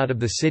routes out of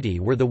the city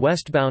were the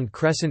westbound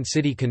Crescent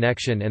City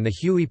Connection and the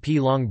Huey P.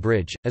 Long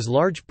Bridge, as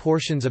large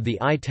portions of the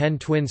I-10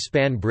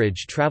 twin-span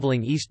bridge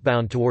traveling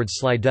eastbound towards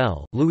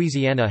Slidell,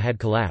 Louisiana had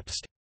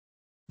collapsed.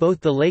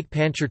 Both the Lake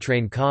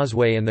Pontchartrain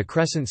Causeway and the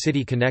Crescent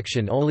City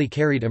Connection only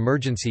carried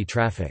emergency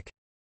traffic.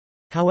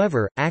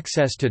 However,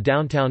 access to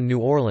downtown New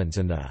Orleans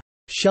and the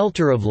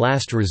 "shelter of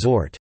last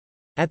resort"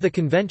 at the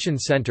convention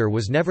center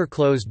was never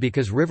closed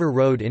because River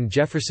Road in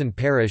Jefferson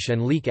Parish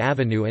and Leake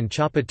Avenue and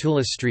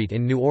Tchoupitoulas Street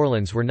in New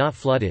Orleans were not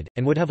flooded,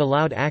 and would have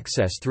allowed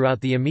access throughout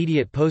the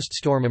immediate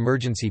post-storm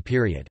emergency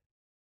period.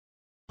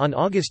 On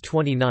August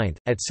 29,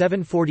 at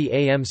 7:40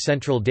 a.m.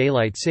 Central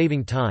Daylight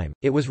Saving Time,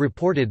 it was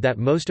reported that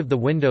most of the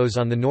windows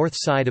on the north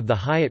side of the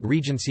Hyatt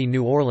Regency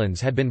New Orleans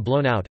had been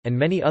blown out, and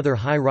many other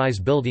high-rise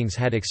buildings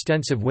had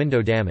extensive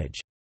window damage.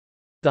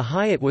 The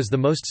Hyatt was the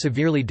most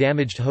severely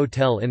damaged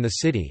hotel in the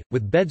city,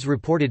 with beds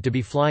reported to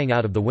be flying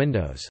out of the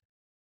windows.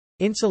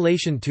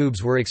 Insulation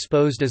tubes were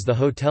exposed as the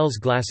hotel's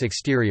glass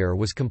exterior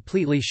was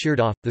completely sheared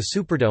off. The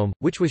Superdome,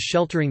 which was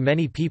sheltering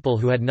many people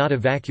who had not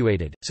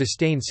evacuated,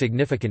 sustained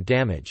significant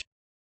damage.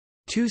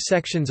 Two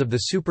sections of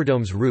the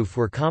Superdome's roof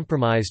were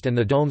compromised and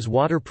the dome's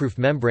waterproof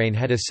membrane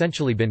had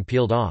essentially been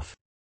peeled off.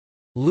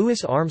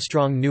 Louis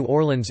Armstrong New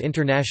Orleans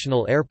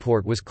International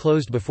Airport was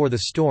closed before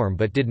the storm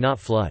but did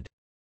not flood.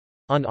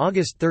 On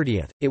August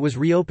 30, it was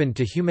reopened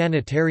to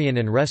humanitarian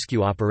and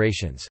rescue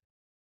operations.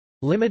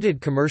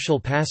 Limited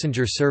commercial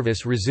passenger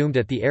service resumed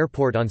at the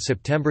airport on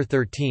September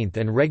 13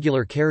 and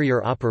regular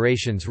carrier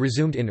operations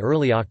resumed in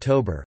early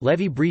October.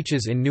 Levee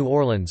breaches in New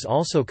Orleans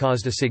also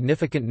caused a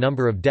significant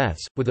number of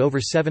deaths, with over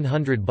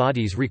 700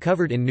 bodies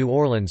recovered in New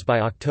Orleans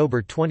by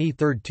October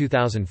 23,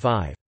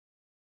 2005.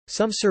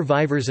 Some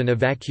survivors and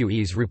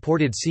evacuees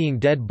reported seeing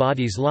dead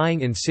bodies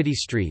lying in city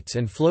streets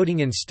and floating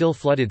in still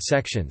flooded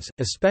sections,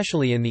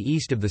 especially in the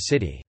east of the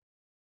city.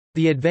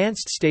 The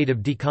advanced state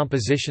of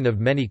decomposition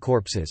of many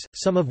corpses,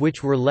 some of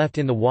which were left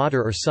in the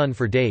water or sun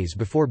for days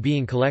before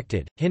being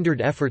collected, hindered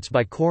efforts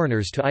by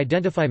coroners to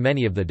identify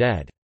many of the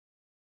dead.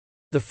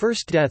 The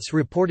first deaths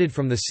reported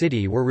from the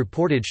city were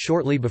reported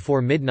shortly before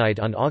midnight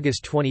on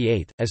August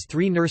 28, as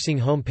 3 nursing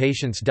home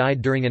patients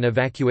died during an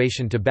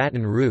evacuation to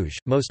Baton Rouge,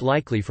 most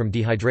likely from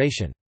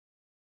dehydration.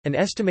 An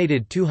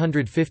estimated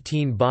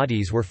 215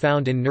 bodies were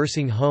found in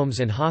nursing homes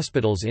and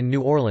hospitals in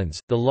New Orleans,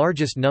 the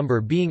largest number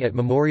being at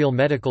Memorial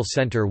Medical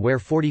Center where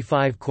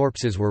 45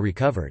 corpses were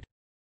recovered.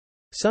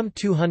 Some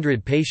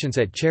 200 patients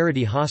at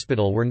Charity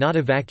Hospital were not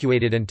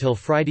evacuated until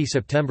Friday,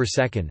 September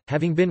 2,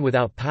 having been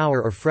without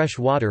power or fresh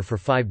water for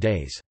 5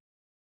 days.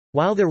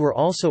 While there were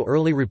also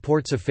early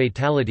reports of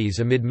fatalities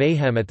amid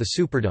mayhem at the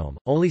Superdome,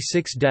 only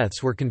 6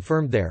 deaths were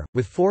confirmed there,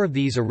 with 4 of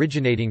these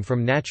originating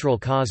from natural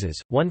causes,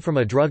 1 from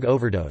a drug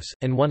overdose,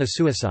 and 1 a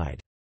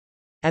suicide.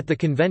 At the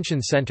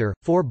convention center,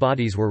 4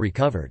 bodies were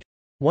recovered.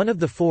 One of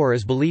the 4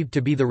 is believed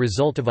to be the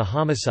result of a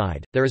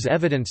homicide. There is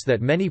evidence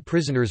that many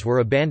prisoners were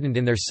abandoned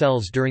in their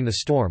cells during the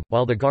storm,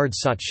 while the guards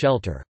sought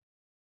shelter.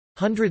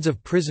 Hundreds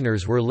of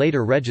prisoners were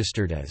later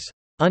registered as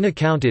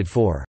unaccounted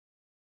for.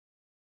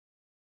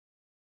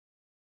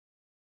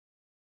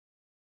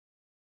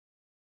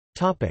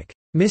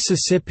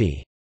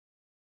 Mississippi.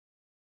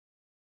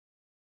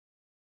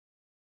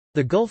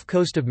 The Gulf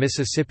Coast of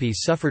Mississippi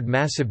suffered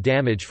massive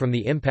damage from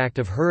the impact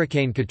of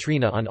Hurricane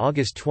Katrina on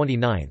August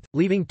 29,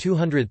 leaving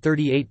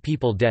 238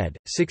 people dead,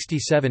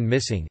 67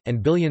 missing,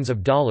 and billions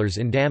of dollars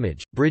in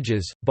damage.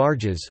 Bridges,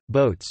 barges,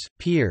 boats,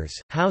 piers,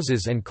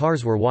 houses and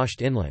cars were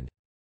washed inland.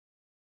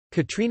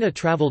 Katrina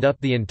traveled up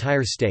the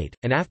entire state,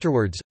 and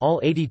afterwards,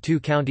 all 82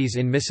 counties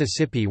in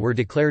Mississippi were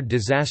declared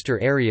disaster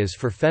areas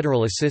for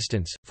federal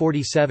assistance,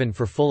 47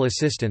 for full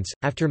assistance.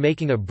 After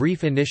making a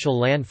brief initial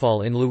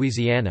landfall in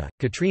Louisiana,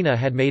 Katrina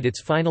had made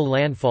its final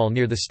landfall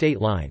near the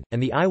state line,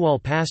 and the eyewall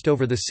passed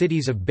over the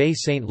cities of Bay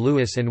St.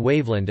 Louis and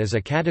Waveland as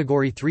a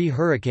Category 3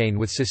 hurricane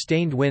with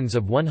sustained winds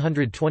of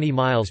 120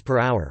 miles per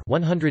hour,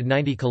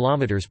 190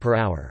 kilometers per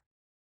hour.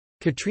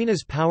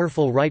 Katrina's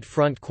powerful right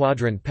front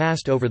quadrant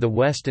passed over the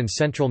west and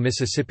central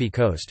Mississippi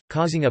coast,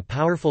 causing a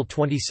powerful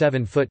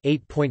 27-foot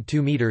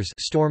 (8.2 meters)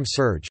 storm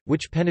surge,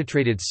 which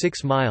penetrated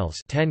 6 miles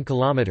 (10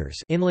 kilometers)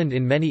 inland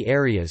in many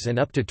areas and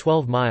up to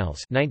 12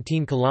 miles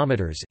 (19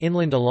 kilometers)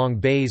 inland along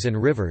bays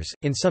and rivers.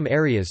 In some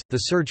areas, the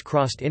surge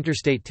crossed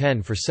Interstate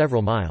 10 for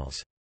several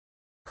miles.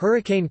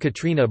 Hurricane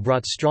Katrina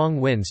brought strong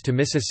winds to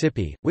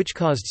Mississippi, which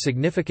caused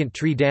significant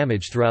tree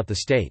damage throughout the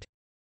state.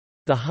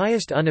 The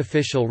highest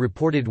unofficial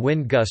reported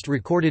wind gust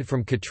recorded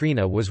from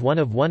Katrina was one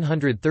of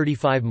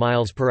 135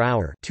 miles per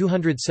hour,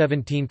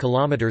 217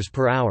 kilometers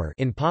per hour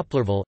in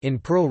Poplarville, in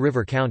Pearl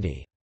River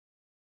County.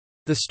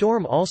 The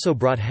storm also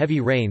brought heavy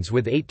rains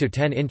with 8 to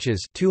 10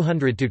 inches,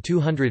 200 to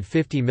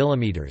 250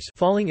 millimeters,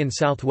 falling in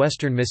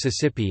southwestern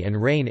Mississippi and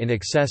rain in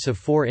excess of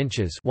 4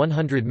 inches,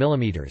 100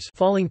 millimeters,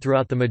 falling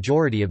throughout the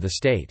majority of the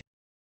state.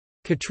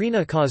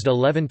 Katrina caused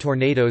 11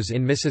 tornadoes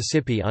in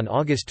Mississippi on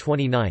August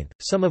 29,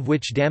 some of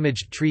which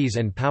damaged trees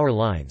and power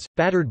lines.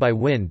 Battered by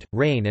wind,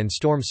 rain and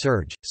storm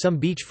surge, some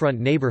beachfront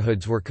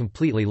neighborhoods were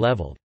completely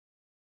leveled.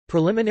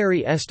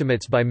 Preliminary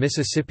estimates by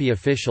Mississippi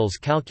officials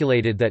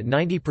calculated that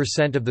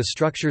 90% of the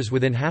structures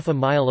within half a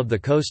mile of the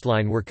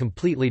coastline were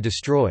completely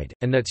destroyed,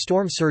 and that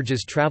storm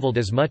surges traveled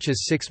as much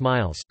as 6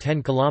 miles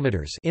 (10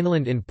 kilometers)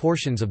 inland in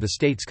portions of the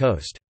state's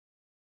coast.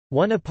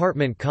 One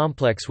apartment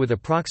complex with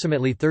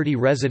approximately 30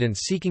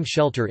 residents seeking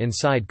shelter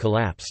inside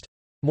collapsed.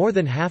 More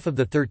than half of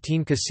the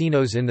 13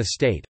 casinos in the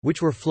state,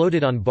 which were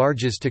floated on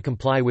barges to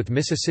comply with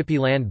Mississippi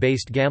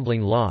land-based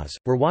gambling laws,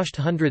 were washed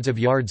hundreds of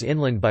yards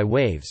inland by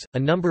waves. A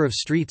number of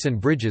streets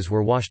and bridges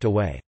were washed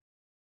away.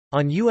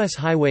 On U.S.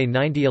 Highway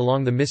 90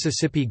 along the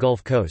Mississippi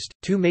Gulf Coast,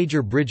 2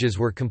 major bridges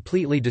were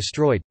completely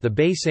destroyed, the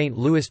Bay St.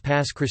 Louis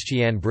Pass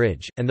Christian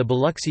Bridge, and the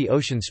Biloxi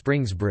Ocean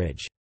Springs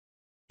Bridge.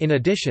 In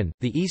addition,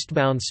 the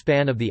eastbound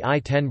span of the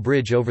I-10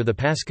 bridge over the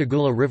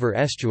Pascagoula River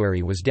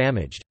estuary was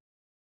damaged.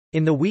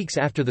 In the weeks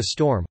after the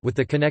storm, with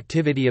the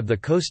connectivity of the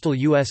coastal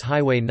U.S.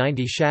 Highway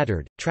 90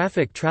 shattered,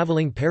 traffic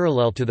traveling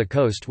parallel to the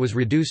coast was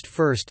reduced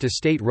first to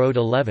State Road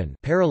 11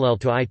 parallel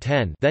to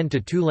I-10, then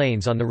to 2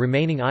 lanes on the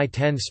remaining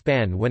I-10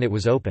 span when it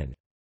was opened.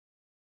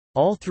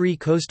 All 3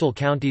 coastal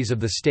counties of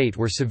the state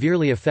were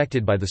severely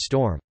affected by the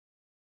storm.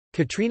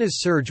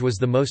 Katrina's surge was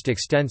the most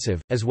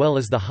extensive, as well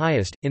as the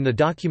highest, in the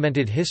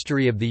documented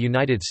history of the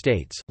United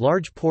States.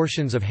 Large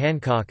portions of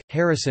Hancock,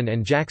 Harrison,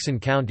 and Jackson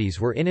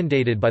counties were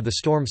inundated by the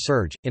storm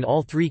surge, in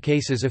all 3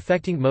 cases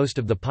affecting most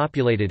of the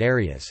populated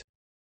areas.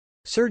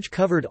 Surge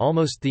covered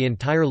almost the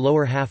entire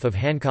lower half of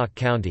Hancock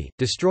County,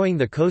 destroying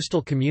the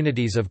coastal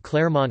communities of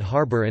Claremont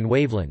Harbor and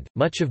Waveland,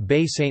 much of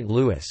Bay St.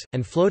 Louis,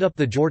 and flowed up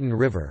the Jordan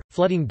River,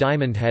 flooding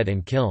Diamond Head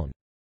and Kiln.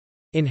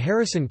 In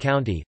Harrison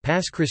County,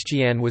 Pass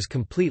Christian was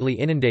completely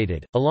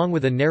inundated, along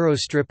with a narrow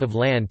strip of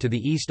land to the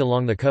east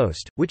along the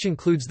coast, which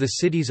includes the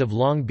cities of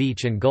Long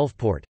Beach and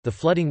Gulfport. The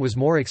flooding was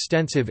more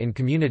extensive in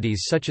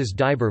communities such as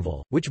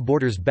D'Iberville, which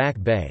borders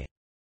Back Bay.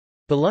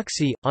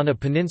 Biloxi, on a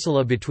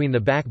peninsula between the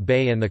Back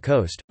Bay and the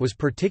coast, was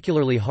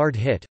particularly hard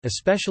hit,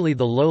 especially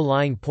the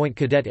low-lying Point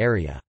Cadet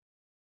area.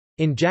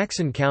 In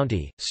Jackson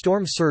County,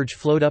 storm surge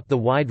flowed up the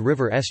wide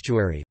river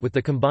estuary, with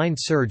the combined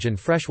surge and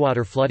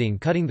freshwater flooding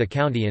cutting the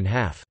county in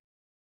half.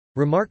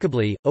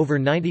 Remarkably, over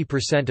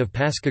 90% of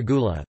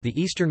Pascagoula, the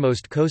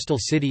easternmost coastal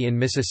city in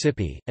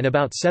Mississippi, and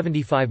about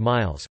 75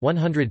 miles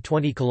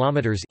 (120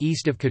 kilometers)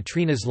 east of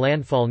Katrina's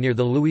landfall near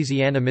the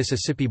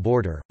Louisiana-Mississippi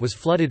border, was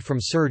flooded from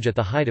surge at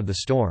the height of the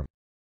storm.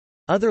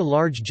 Other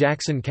large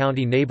Jackson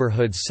County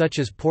neighborhoods such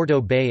as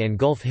Porto Bay and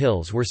Gulf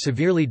Hills were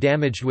severely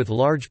damaged with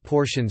large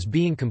portions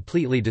being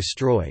completely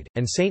destroyed,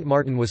 and St.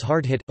 Martin was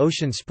hard hit.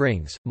 Ocean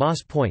Springs,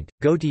 Moss Point,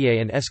 Gautier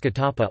and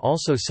Escatawpa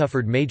also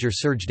suffered major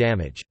surge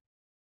damage.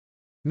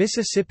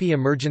 Mississippi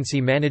Emergency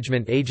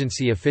Management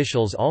Agency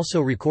officials also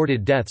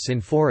recorded deaths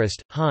in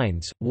Forest,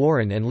 Hinds,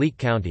 Warren and Leake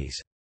counties.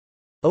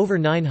 Over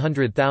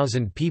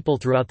 900,000 people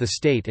throughout the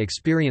state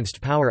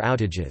experienced power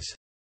outages.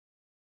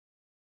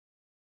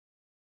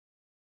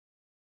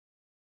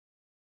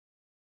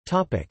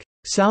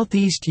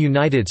 Southeast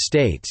United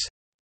States.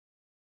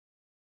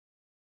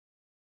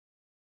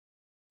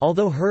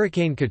 Although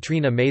Hurricane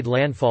Katrina made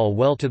landfall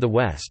well to the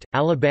west,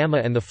 Alabama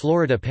and the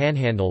Florida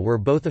Panhandle were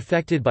both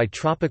affected by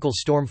tropical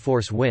storm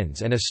force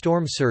winds and a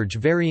storm surge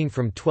varying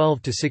from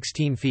 12 to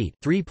 16 feet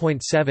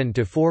 (3.7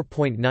 to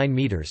 4.9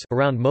 meters)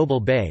 around Mobile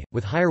Bay,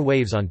 with higher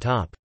waves on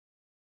top.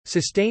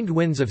 Sustained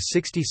winds of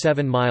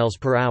 67 miles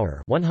per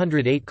hour,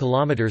 108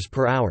 kilometers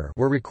per hour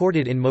were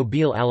recorded in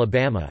Mobile,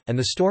 Alabama, and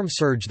the storm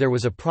surge there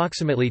was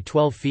approximately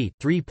 12 feet,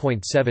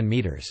 3.7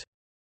 meters.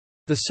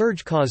 The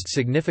surge caused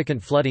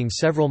significant flooding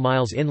several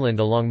miles inland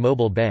along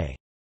Mobile Bay.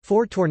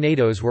 4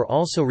 tornadoes were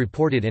also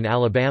reported in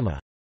Alabama.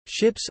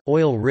 Ships,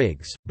 oil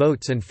rigs,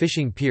 boats and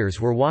fishing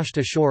piers were washed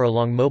ashore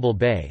along Mobile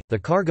Bay. The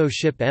cargo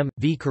ship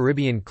M.V.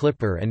 Caribbean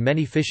Clipper and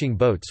many fishing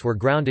boats were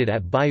grounded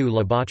at Bayou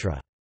La Batre.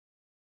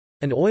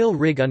 An oil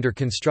rig under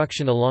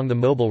construction along the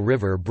Mobile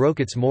River broke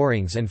its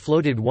moorings and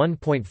floated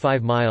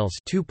 1.5 miles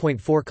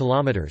 (2.4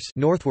 kilometers)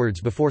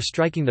 northwards before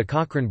striking the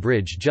Cochrane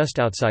Bridge just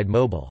outside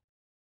Mobile.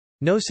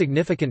 No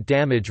significant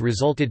damage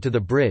resulted to the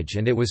bridge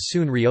and it was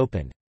soon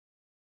reopened.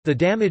 The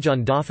damage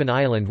on Dauphin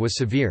Island was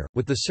severe,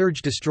 with the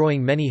surge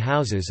destroying many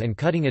houses and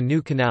cutting a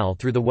new canal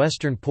through the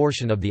western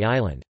portion of the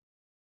island.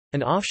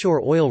 An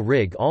offshore oil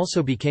rig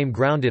also became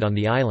grounded on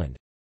the island.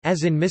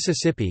 As in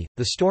Mississippi,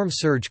 the storm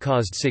surge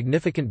caused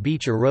significant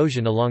beach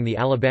erosion along the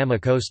Alabama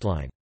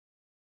coastline.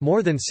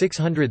 More than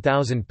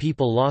 600,000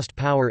 people lost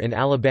power in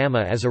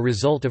Alabama as a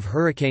result of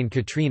Hurricane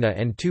Katrina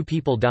and 2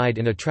 people died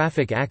in a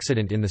traffic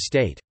accident in the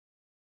state.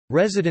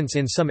 Residents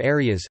in some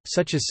areas,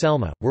 such as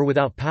Selma, were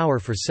without power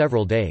for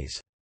several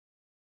days.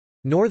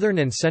 Northern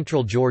and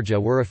central Georgia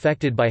were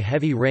affected by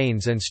heavy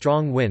rains and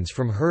strong winds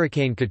from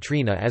Hurricane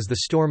Katrina as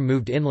the storm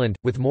moved inland,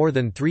 with more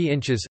than 3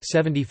 inches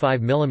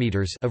 (75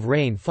 millimeters) of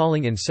rain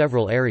falling in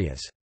several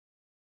areas.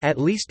 At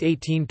least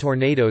 18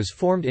 tornadoes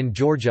formed in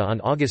Georgia on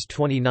August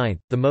 29,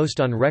 the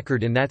most on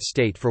record in that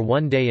state for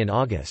one day in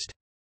August.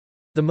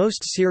 The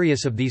most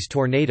serious of these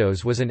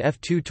tornadoes was an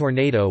F2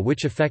 tornado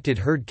which affected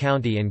Heard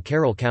County and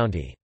Carroll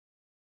County.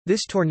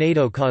 This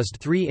tornado caused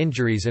 3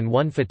 injuries and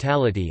 1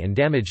 fatality and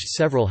damaged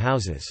several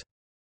houses.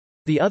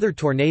 The other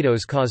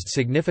tornadoes caused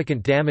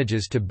significant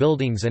damages to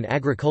buildings and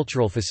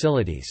agricultural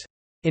facilities.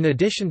 In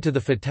addition to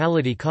the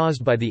fatality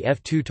caused by the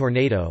F2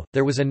 tornado,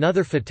 there was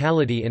another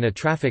fatality in a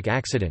traffic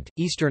accident.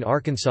 Eastern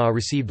Arkansas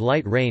received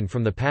light rain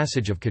from the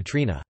passage of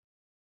Katrina.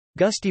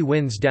 Gusty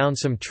winds downed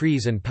some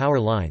trees and power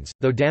lines,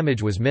 though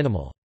damage was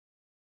minimal.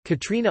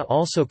 Katrina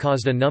also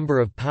caused a number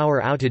of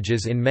power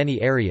outages in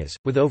many areas,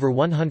 with over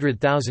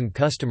 100,000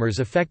 customers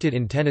affected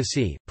in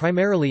Tennessee,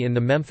 primarily in the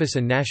Memphis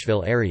and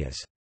Nashville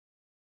areas.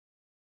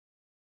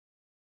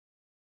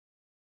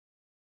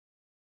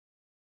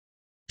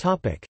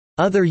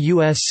 Other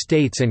U.S.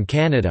 states and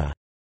Canada.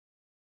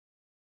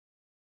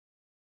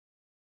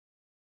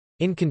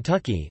 In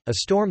Kentucky, a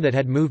storm that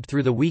had moved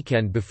through the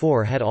weekend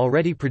before had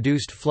already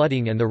produced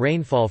flooding and the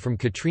rainfall from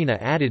Katrina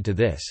added to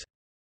this.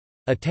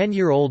 A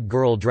 10-year-old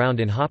girl drowned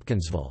in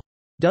Hopkinsville.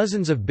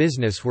 Dozens of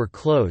business were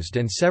closed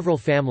and several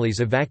families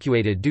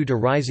evacuated due to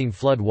rising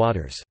flood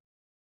waters.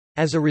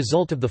 As a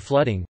result of the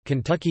flooding,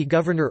 Kentucky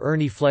Governor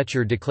Ernie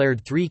Fletcher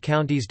declared 3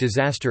 counties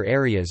disaster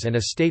areas and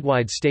a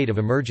statewide state of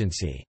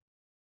emergency.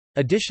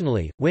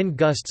 Additionally, wind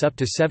gusts up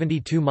to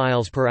 72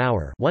 miles per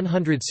hour,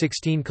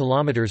 116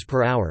 kilometers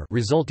per hour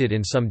resulted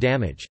in some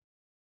damage.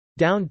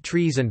 Downed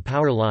trees and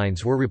power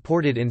lines were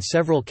reported in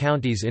several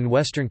counties in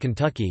western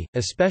Kentucky,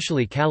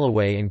 especially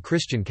Callaway and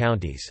Christian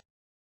counties.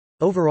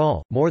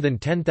 Overall, more than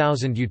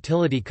 10,000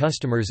 utility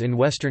customers in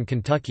western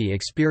Kentucky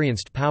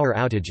experienced power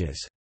outages.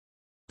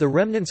 The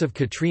remnants of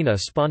Katrina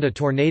spawned a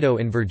tornado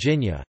in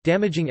Virginia,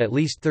 damaging at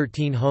least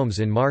 13 homes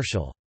in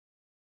Marshall.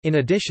 In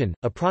addition,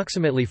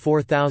 approximately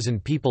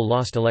 4,000 people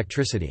lost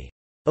electricity.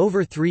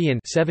 Over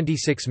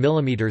 3.76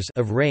 millimeters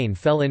of rain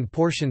fell in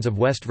portions of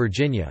West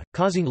Virginia,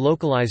 causing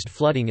localized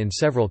flooding in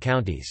several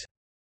counties.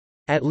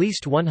 At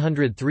least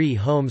 103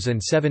 homes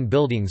and 7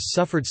 buildings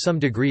suffered some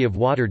degree of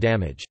water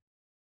damage.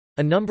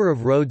 A number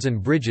of roads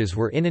and bridges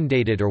were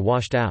inundated or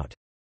washed out.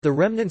 The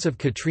remnants of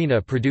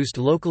Katrina produced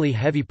locally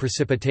heavy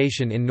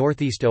precipitation in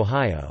northeast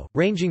Ohio,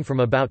 ranging from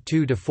about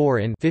 2 to 4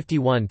 in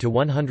 51 to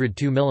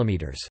 102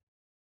 millimeters.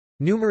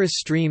 Numerous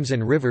streams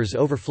and rivers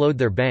overflowed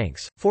their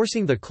banks,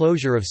 forcing the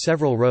closure of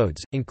several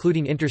roads,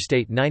 including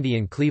Interstate 90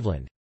 in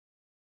Cleveland.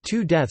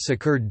 2 deaths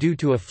occurred due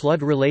to a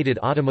flood-related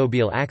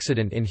automobile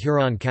accident in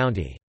Huron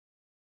County.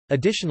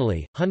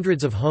 Additionally,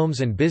 hundreds of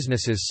homes and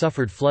businesses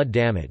suffered flood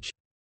damage.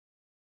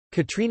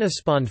 Katrina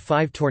spawned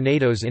 5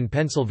 tornadoes in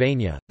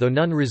Pennsylvania, though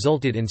none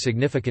resulted in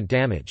significant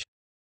damage.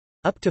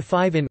 Up to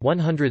 5 in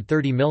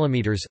 130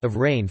 millimeters of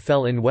rain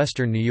fell in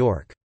western New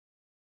York.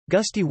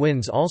 Gusty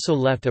winds also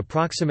left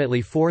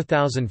approximately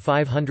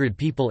 4,500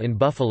 people in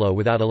Buffalo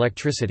without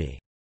electricity.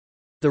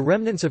 The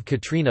remnants of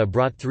Katrina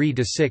brought 3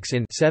 to 6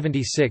 in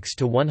 76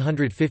 to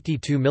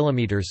 152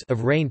 millimeters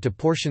of rain to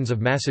portions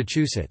of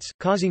Massachusetts,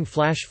 causing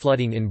flash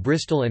flooding in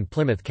Bristol and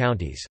Plymouth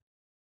counties.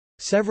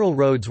 Several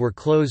roads were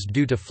closed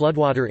due to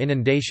floodwater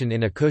inundation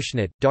in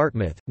Acushnet,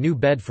 Dartmouth, New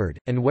Bedford,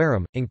 and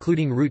Wareham,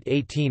 including Route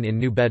 18 in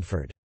New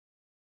Bedford.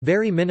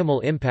 Very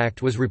minimal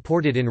impact was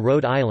reported in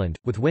Rhode Island,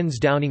 with winds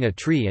downing a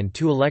tree and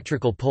 2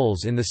 electrical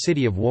poles in the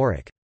city of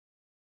Warwick.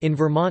 In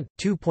Vermont,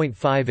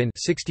 2.5 in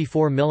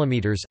 64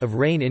 millimeters of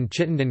rain in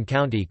Chittenden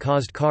County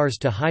caused cars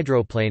to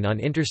hydroplane on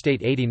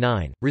Interstate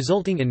 89,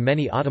 resulting in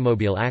many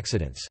automobile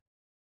accidents.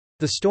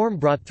 The storm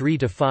brought 3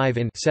 to 5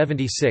 in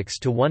 76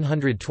 to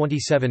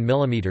 127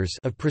 mm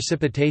of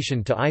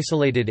precipitation to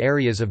isolated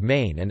areas of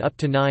Maine and up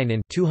to 9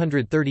 in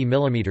 230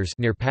 mm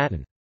near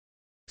Patton.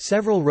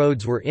 Several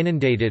roads were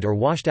inundated or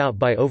washed out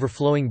by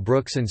overflowing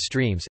brooks and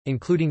streams,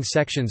 including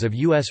sections of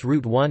U.S.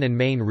 Route 1 and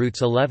Maine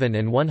Routes 11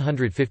 and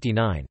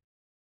 159.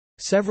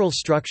 Several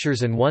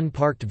structures and one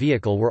parked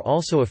vehicle were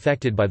also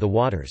affected by the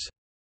waters.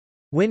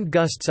 Wind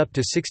gusts up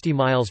to 60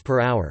 miles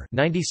per hour,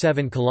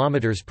 97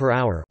 kilometers per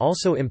hour,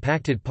 also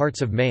impacted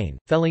parts of Maine,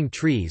 felling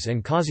trees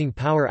and causing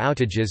power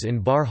outages in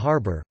Bar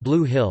Harbor,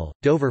 Blue Hill,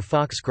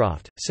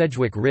 Dover-Foxcroft,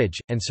 Sedgwick Ridge,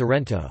 and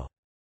Sorrento.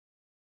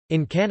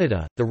 In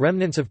Canada, the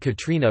remnants of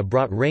Katrina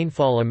brought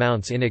rainfall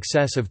amounts in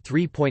excess of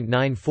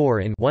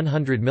 3.94 in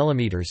 100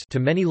 mm to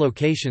many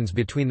locations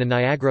between the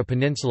Niagara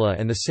Peninsula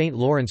and the St.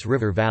 Lawrence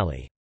River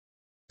Valley.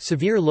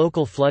 Severe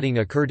local flooding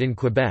occurred in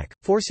Quebec,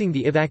 forcing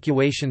the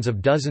evacuations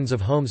of dozens of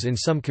homes in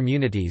some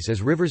communities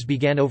as rivers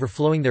began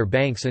overflowing their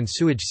banks and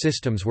sewage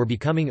systems were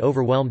becoming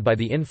overwhelmed by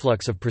the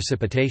influx of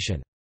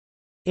precipitation.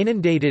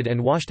 Inundated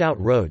and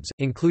washed-out roads,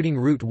 including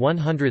Route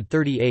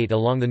 138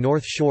 along the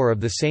north shore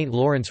of the St.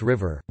 Lawrence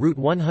River, Route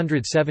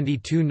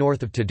 172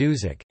 north of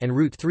Tadoussac, and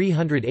Route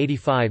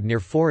 385 near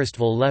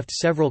Forestville left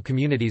several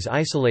communities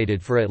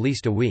isolated for at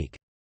least a week.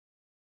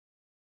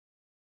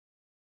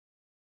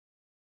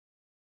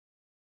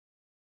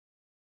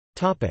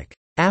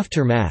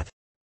 Aftermath.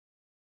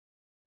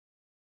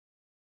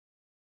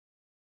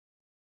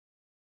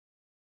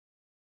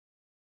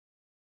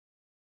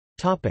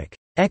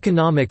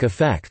 Economic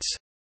effects.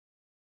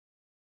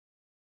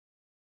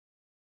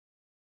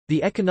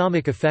 The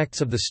economic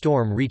effects of the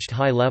storm reached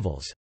high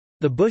levels.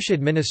 The Bush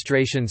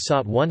administration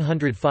sought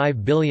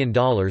 $105 billion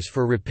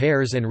for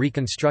repairs and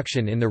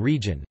reconstruction in the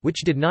region,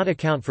 which did not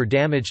account for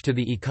damage to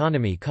the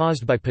economy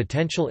caused by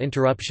potential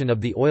interruption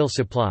of the oil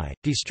supply,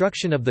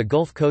 destruction of the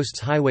Gulf Coast's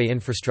highway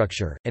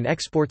infrastructure, and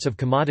exports of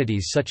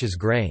commodities such as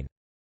grain.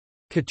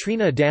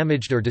 Katrina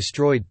damaged or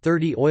destroyed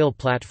 30 oil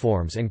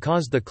platforms and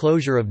caused the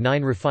closure of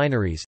 9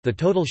 refineries. The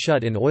total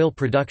shut in oil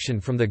production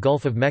from the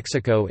Gulf of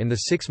Mexico in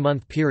the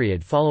 6-month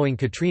period following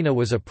Katrina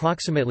was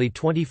approximately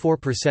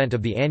 24%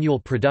 of the annual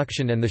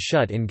production, and the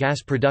shut in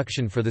gas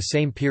production for the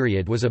same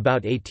period was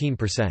about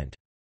 18%.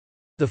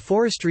 The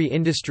forestry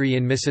industry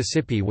in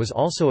Mississippi was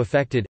also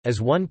affected,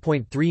 as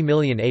 1.3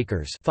 million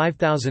acres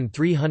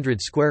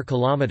 (5,300 square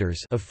kilometers)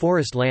 of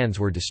forest lands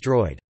were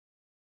destroyed.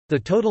 The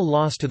total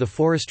loss to the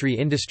forestry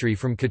industry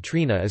from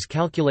Katrina is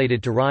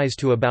calculated to rise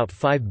to about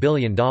 $5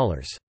 billion.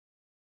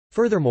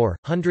 Furthermore,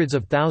 hundreds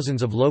of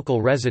thousands of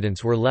local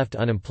residents were left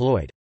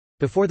unemployed.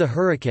 Before the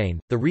hurricane,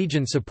 the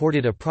region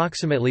supported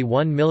approximately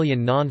 1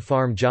 million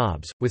non-farm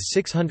jobs, with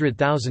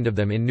 600,000 of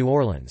them in New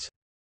Orleans.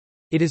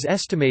 It is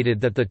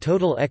estimated that the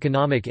total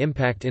economic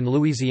impact in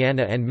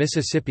Louisiana and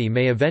Mississippi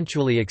may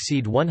eventually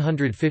exceed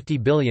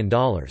 $150 billion.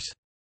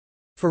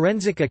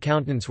 Forensic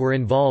accountants were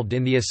involved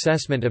in the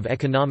assessment of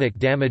economic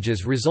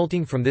damages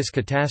resulting from this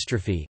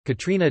catastrophe.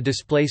 Katrina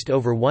displaced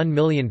over 1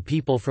 million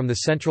people from the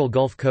central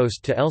Gulf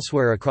Coast to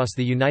elsewhere across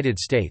the United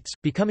States,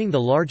 becoming the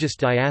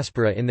largest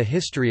diaspora in the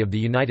history of the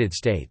United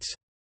States.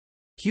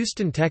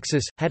 Houston,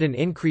 Texas, had an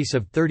increase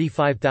of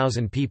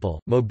 35,000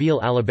 people,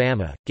 Mobile,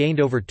 Alabama,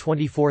 gained over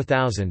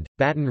 24,000,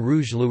 Baton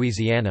Rouge,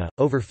 Louisiana,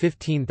 over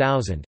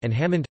 15,000, and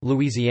Hammond,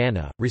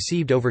 Louisiana,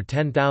 received over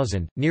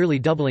 10,000, nearly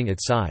doubling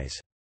its size.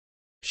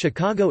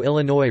 Chicago,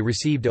 Illinois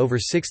received over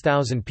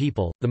 6,000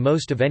 people, the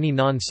most of any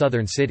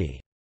non-Southern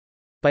city.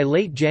 By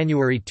late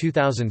January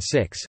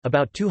 2006,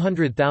 about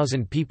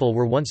 200,000 people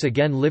were once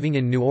again living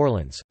in New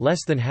Orleans,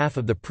 less than half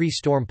of the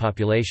pre-storm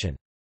population.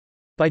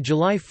 By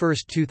July 1,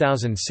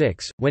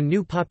 2006, when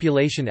new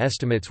population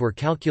estimates were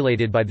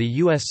calculated by the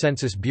U.S.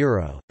 Census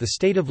Bureau, the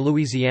state of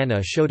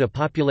Louisiana showed a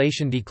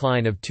population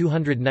decline of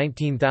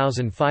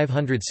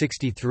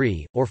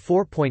 219,563, or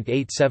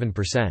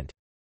 4.87%.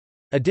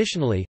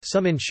 Additionally,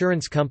 some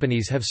insurance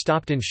companies have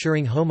stopped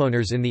insuring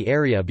homeowners in the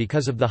area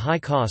because of the high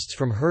costs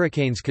from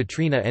Hurricanes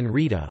Katrina and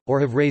Rita, or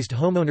have raised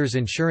homeowners'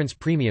 insurance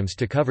premiums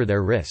to cover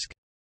their risk.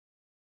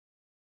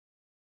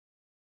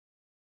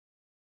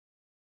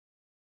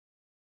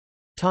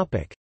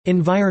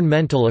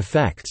 Environmental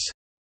effects.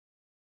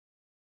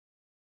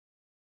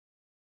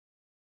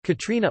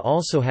 Katrina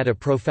also had a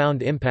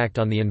profound impact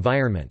on the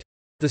environment.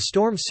 The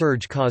storm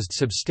surge caused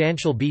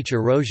substantial beach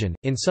erosion,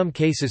 in some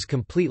cases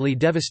completely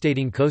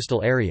devastating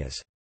coastal areas.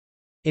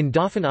 In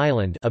Dauphin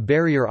Island, a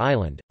barrier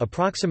island,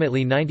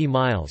 approximately 90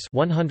 miles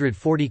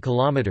 (140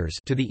 kilometers)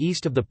 to the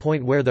east of the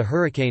point where the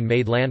hurricane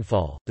made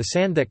landfall, the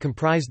sand that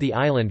comprised the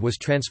island was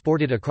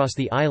transported across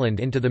the island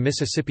into the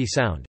Mississippi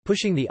Sound,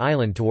 pushing the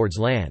island towards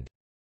land.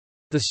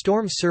 The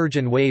storm surge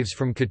and waves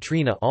from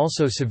Katrina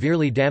also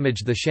severely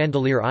damaged the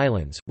Chandelier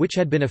Islands, which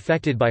had been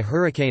affected by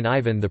Hurricane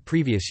Ivan the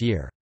previous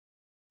year.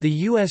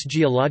 The U.S.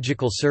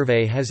 Geological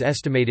Survey has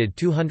estimated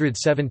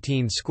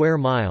 217 square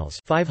miles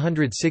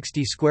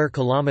 (560 square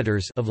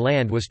kilometers) of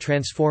land was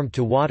transformed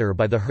to water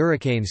by the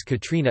hurricanes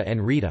Katrina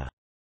and Rita.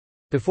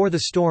 Before the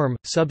storm,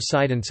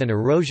 subsidence and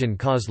erosion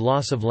caused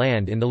loss of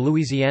land in the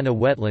Louisiana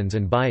wetlands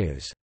and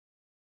bayous.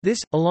 This,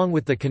 along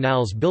with the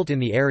canals built in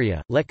the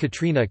area, let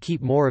Katrina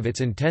keep more of its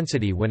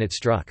intensity when it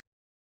struck.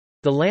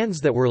 The lands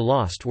that were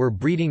lost were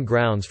breeding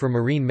grounds for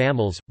marine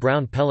mammals,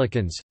 brown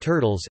pelicans,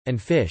 turtles,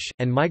 and fish,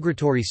 and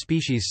migratory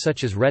species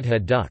such as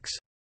redhead ducks.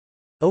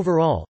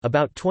 Overall,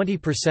 about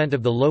 20%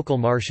 of the local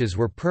marshes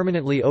were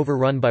permanently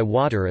overrun by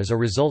water as a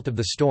result of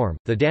the storm.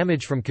 The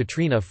damage from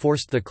Katrina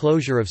forced the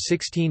closure of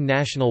 16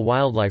 national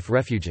wildlife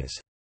refuges.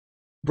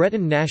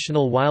 Breton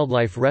National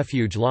Wildlife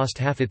Refuge lost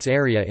half its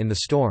area in the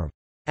storm.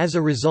 As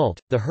a result,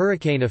 the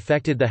hurricane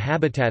affected the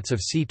habitats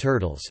of sea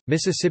turtles,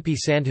 Mississippi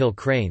sandhill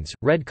cranes,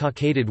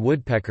 red-cockaded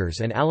woodpeckers,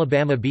 and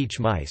Alabama beach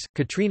mice.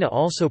 Katrina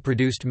also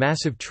produced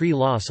massive tree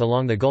loss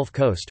along the Gulf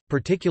Coast,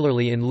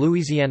 particularly in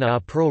Louisiana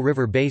Pearl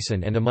River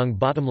Basin and among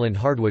bottomland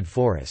hardwood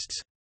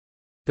forests.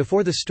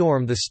 Before the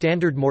storm, the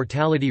standard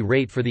mortality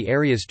rate for the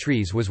area's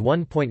trees was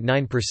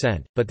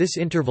 1.9%, but this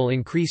interval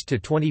increased to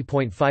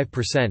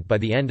 20.5% by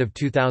the end of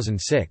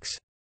 2006.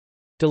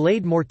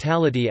 Delayed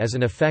mortality as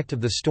an effect of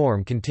the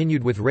storm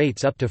continued with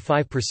rates up to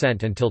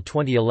 5% until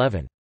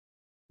 2011.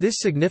 This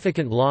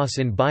significant loss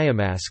in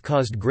biomass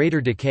caused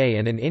greater decay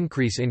and an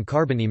increase in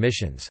carbon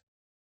emissions.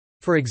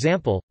 For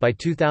example, by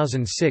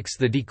 2006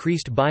 the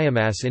decreased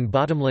biomass in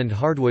bottomland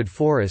hardwood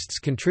forests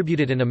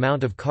contributed an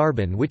amount of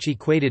carbon which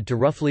equated to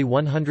roughly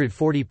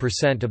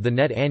 140% of the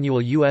net annual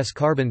U.S.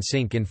 carbon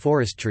sink in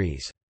forest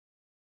trees.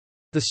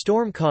 The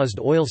storm caused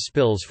oil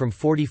spills from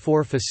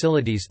 44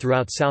 facilities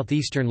throughout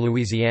southeastern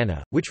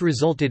Louisiana, which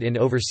resulted in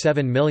over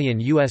 7 million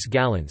U.S.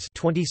 gallons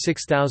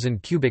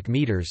 (26,000 cubic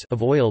meters)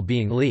 of oil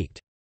being leaked.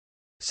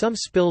 Some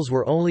spills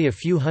were only a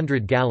few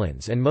hundred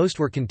gallons and most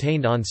were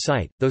contained on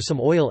site, though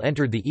some oil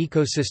entered the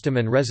ecosystem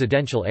and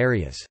residential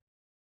areas.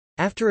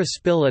 After a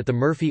spill at the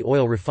Murphy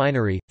Oil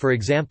Refinery, for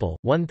example,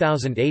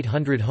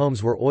 1,800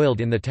 homes were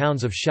oiled in the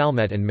towns of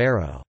Chalmette and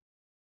Merrill.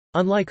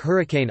 Unlike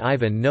Hurricane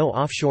Ivan, no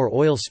offshore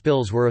oil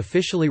spills were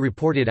officially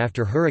reported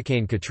after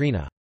Hurricane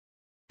Katrina.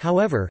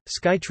 However,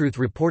 SkyTruth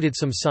reported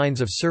some signs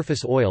of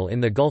surface oil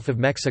in the Gulf of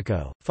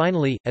Mexico.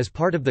 Finally, as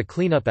part of the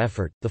cleanup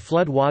effort, the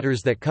flood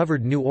waters that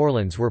covered New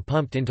Orleans were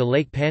pumped into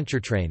Lake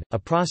Pontchartrain, a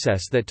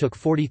process that took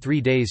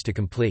 43 days to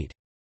complete.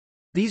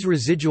 These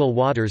residual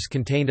waters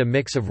contained a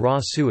mix of raw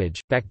sewage,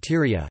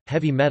 bacteria,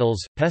 heavy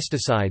metals,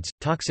 pesticides,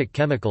 toxic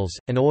chemicals,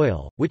 and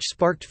oil, which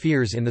sparked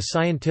fears in the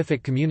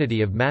scientific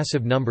community of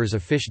massive numbers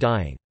of fish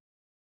dying.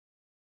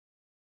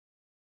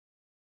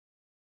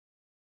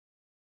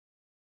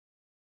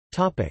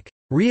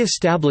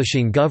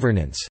 Reestablishing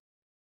governance.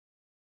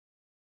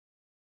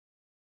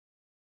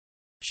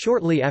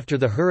 Shortly after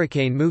the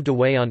hurricane moved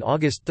away on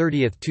August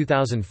 30,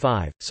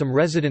 2005, some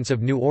residents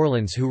of New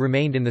Orleans who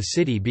remained in the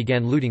city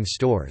began looting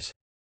stores.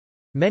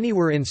 Many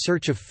were in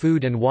search of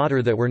food and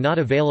water that were not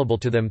available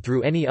to them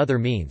through any other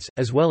means,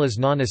 as well as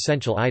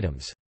non-essential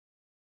items.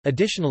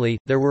 Additionally,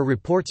 there were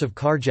reports of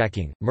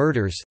carjacking,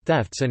 murders,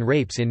 thefts and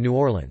rapes in New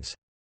Orleans.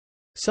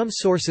 Some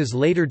sources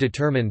later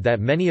determined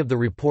that many of the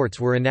reports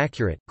were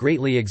inaccurate,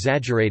 greatly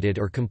exaggerated,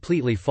 or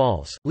completely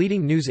false,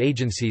 leading news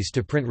agencies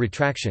to print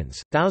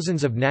retractions.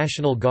 Thousands of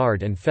National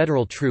Guard and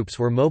federal troops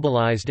were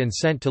mobilized and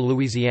sent to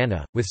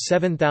Louisiana, with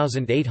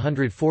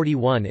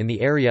 7,841 in the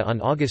area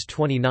on August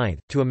 29,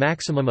 to a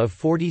maximum of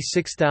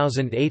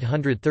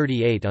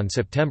 46,838 on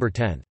September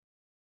 10.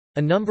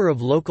 A number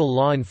of local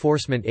law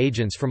enforcement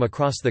agents from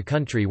across the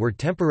country were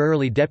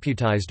temporarily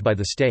deputized by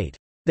the state.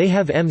 They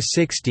have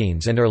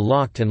M16s and are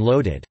locked and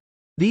loaded.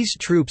 These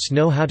troops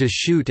know how to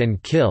shoot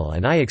and kill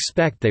and I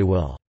expect they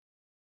will,"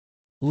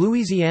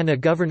 Louisiana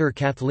Governor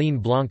Kathleen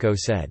Blanco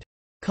said.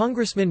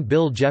 Congressman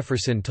Bill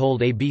Jefferson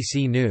told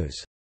ABC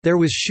News, "There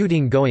was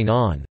shooting going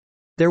on.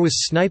 There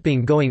was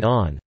sniping going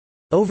on.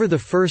 Over the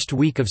first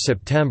week of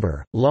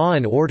September, law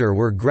and order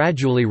were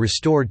gradually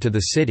restored to the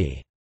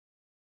city."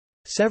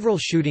 Several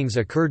shootings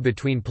occurred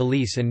between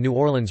police and New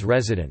Orleans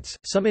residents,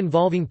 some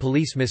involving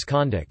police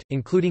misconduct,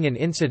 including an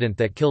incident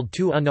that killed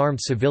 2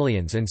 unarmed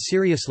civilians and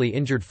seriously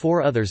injured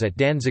 4 others at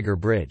Danziger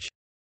Bridge.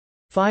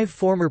 5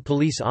 former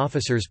police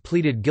officers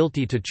pleaded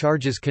guilty to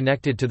charges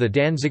connected to the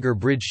Danziger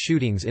Bridge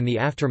shootings in the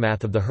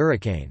aftermath of the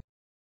hurricane.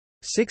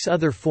 6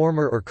 other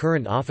former or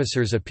current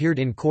officers appeared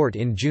in court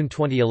in June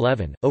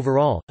 2011.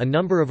 Overall, a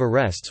number of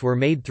arrests were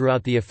made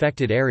throughout the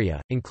affected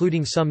area,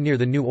 including some near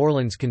the New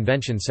Orleans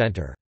Convention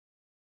Center.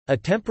 A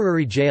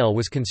temporary jail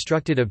was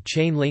constructed of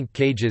chain-link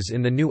cages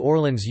in the New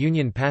Orleans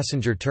Union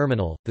Passenger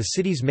Terminal, the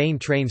city's main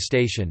train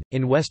station,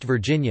 in West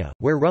Virginia,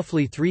 where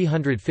roughly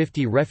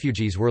 350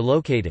 refugees were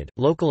located.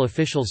 Local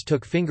officials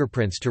took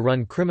fingerprints to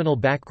run criminal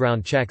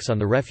background checks on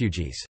the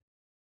refugees.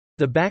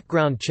 The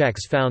background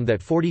checks found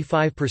that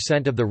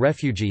 45% of the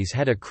refugees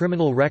had a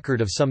criminal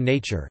record of some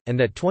nature, and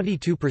that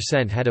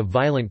 22% had a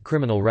violent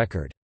criminal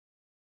record.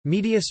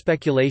 Media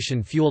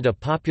speculation fueled a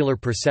popular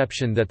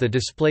perception that the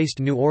displaced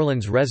New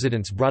Orleans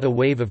residents brought a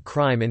wave of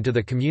crime into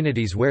the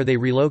communities where they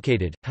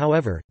relocated.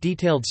 However,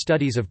 detailed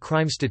studies of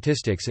crime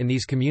statistics in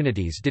these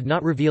communities did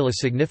not reveal a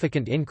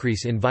significant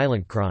increase in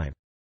violent crime.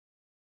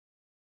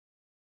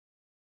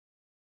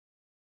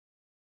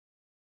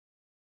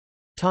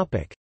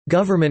 Topic: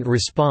 Government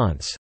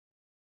response.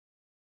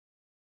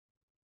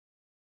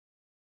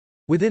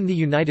 Within the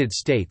United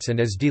States and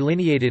as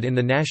delineated in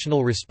the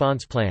National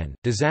Response Plan,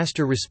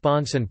 disaster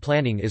response and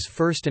planning is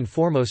first and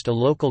foremost a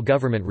local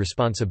government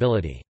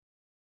responsibility.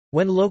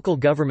 When local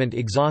government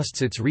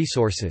exhausts its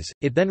resources,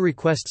 it then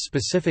requests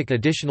specific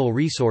additional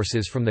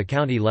resources from the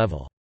county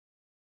level.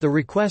 The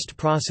request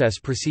process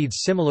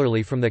proceeds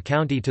similarly from the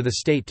county to the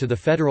state to the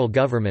federal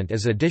government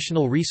as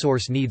additional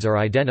resource needs are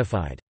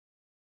identified.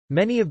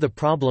 Many of the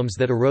problems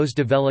that arose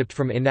developed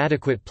from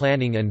inadequate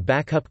planning and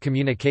backup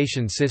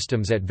communication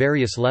systems at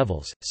various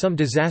levels. Some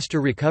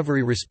disaster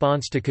recovery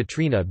response to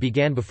Katrina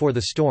began before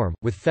the storm,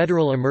 with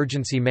Federal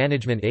Emergency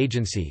Management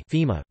Agency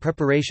 (FEMA)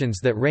 preparations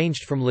that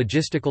ranged from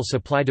logistical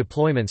supply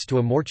deployments to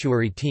a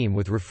mortuary team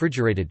with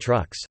refrigerated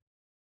trucks.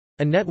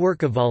 A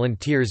network of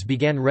volunteers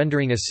began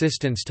rendering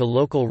assistance to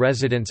local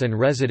residents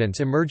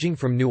emerging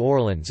from New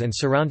Orleans and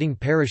surrounding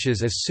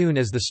parishes as soon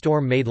as the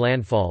storm made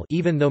landfall,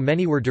 even though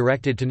many were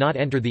directed to not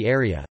enter the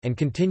area, and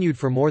continued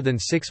for more than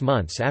 6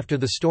 months after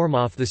the storm.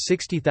 Off the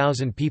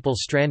 60,000 people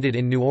stranded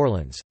in New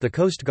Orleans, the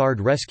Coast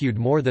Guard rescued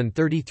more than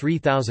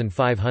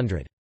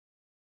 33,500.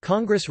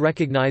 Congress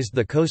recognized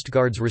the Coast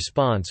Guard's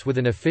response with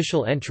an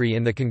official entry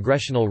in the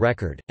Congressional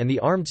Record, and the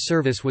Armed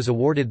Service was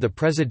awarded the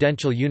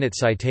Presidential Unit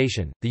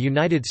Citation. The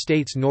United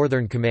States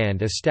Northern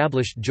Command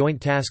established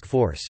Joint Task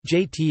Force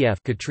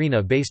 (JTF)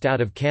 Katrina based out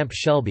of Camp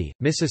Shelby,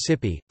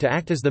 Mississippi, to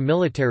act as the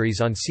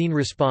military's on-scene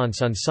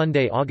response on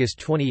Sunday, August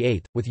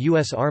 28, with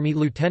U.S. Army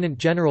Lieutenant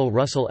General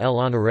Russell L.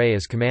 Honoré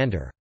as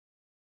commander.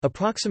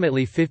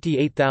 Approximately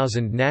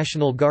 58,000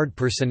 National Guard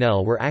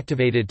personnel were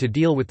activated to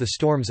deal with the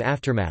storm's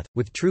aftermath,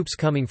 with troops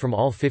coming from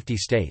all 50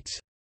 states.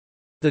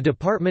 The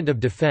Department of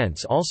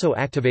Defense also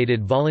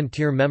activated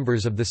volunteer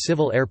members of the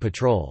Civil Air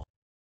Patrol.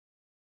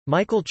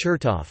 Michael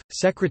Chertoff,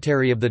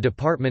 Secretary of the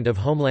Department of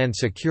Homeland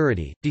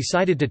Security,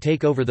 decided to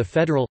take over the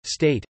federal,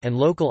 state, and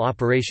local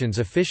operations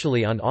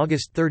officially on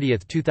August 30,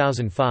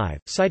 2005,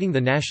 citing the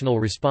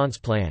National Response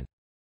Plan.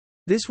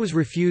 This was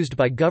refused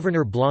by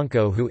Governor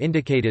Blanco, who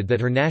indicated that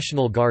her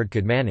National Guard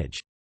could manage.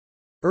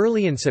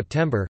 Early in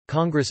September,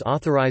 Congress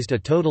authorized a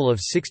total of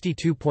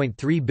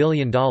 $62.3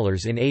 billion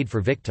in aid for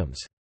victims.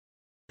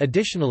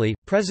 Additionally,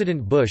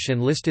 President Bush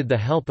enlisted the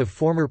help of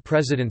former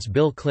Presidents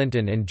Bill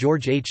Clinton and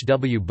George H.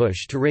 W.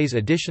 Bush to raise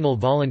additional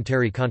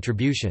voluntary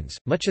contributions,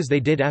 much as they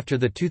did after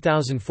the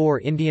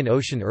 2004 Indian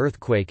Ocean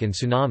earthquake and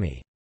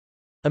tsunami.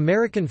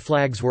 American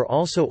flags were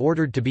also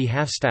ordered to be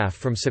half-staff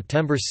from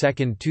September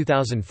 2,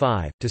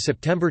 2005, to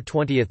September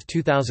 20,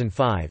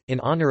 2005. In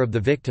honor of the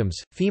victims,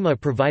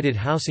 FEMA provided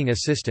housing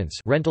assistance,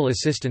 rental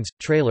assistance,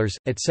 trailers,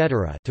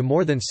 etc. to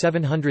more than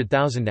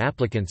 700,000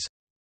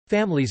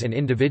 applicants—families and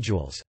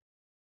individuals.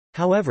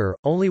 However,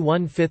 only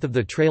 1/5 of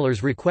the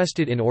trailers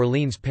requested in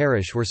Orleans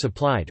Parish were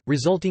supplied,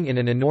 resulting in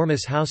an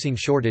enormous housing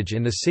shortage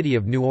in the city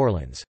of New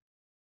Orleans.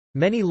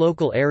 Many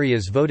local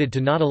areas voted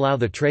to not allow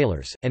the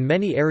trailers, and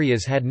many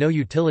areas had no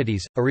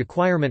utilities, a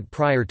requirement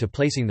prior to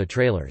placing the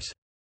trailers.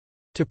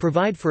 To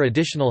provide for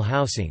additional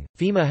housing,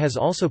 FEMA has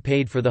also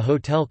paid for the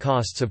hotel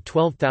costs of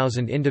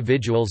 12,000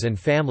 individuals and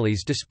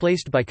families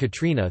displaced by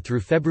Katrina through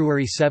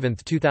February 7,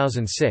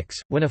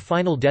 2006, when a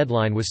final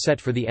deadline was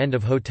set for the end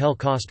of hotel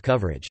cost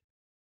coverage.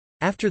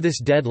 After this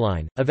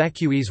deadline,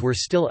 evacuees were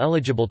still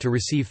eligible to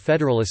receive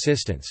federal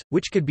assistance,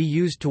 which could be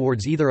used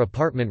towards either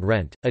apartment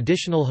rent,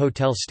 additional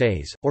hotel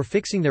stays, or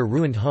fixing their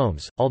ruined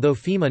homes, although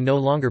FEMA no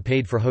longer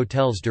paid for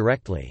hotels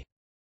directly.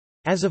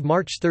 As of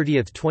March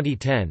 30,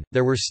 2010,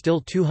 there were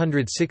still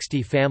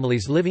 260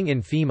 families living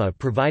in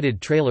FEMA-provided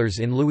trailers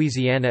in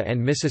Louisiana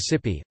and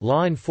Mississippi.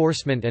 Law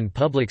enforcement and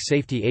public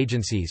safety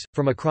agencies,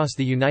 from across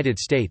the United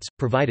States,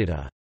 provided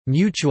a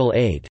mutual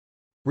aid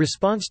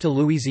response to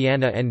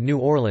Louisiana and New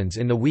Orleans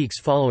in the weeks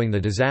following the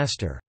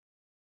disaster.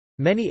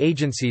 Many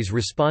agencies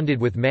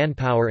responded with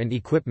manpower and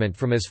equipment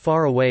from as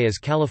far away as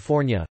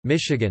California,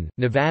 Michigan,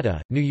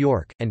 Nevada, New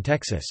York, and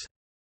Texas.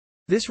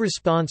 This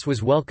response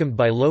was welcomed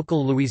by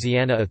local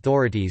Louisiana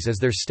authorities as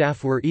their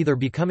staff were either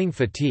becoming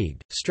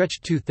fatigued,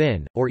 stretched too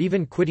thin, or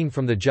even quitting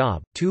from the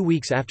job. 2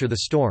 weeks after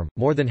the storm,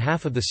 more than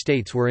half of the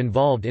states were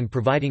involved in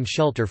providing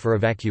shelter for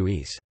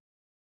evacuees.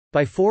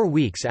 By 4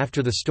 weeks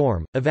after the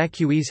storm,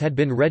 evacuees had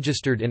been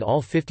registered in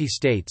all 50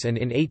 states and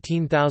in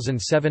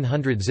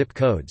 18,700 zip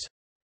codes,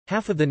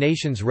 half of the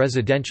nation's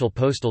residential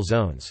postal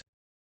zones.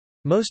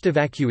 Most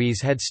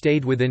evacuees had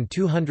stayed within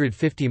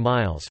 250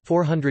 miles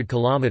 400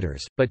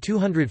 kilometers, but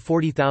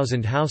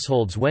 240,000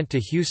 households went to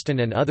Houston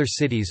and other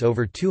cities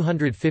over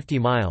 250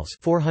 miles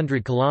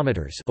 400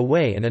 kilometers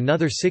away, and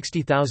another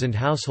 60,000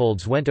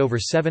 households went over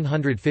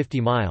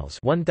 750 miles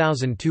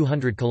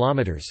 1,200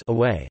 kilometers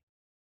away.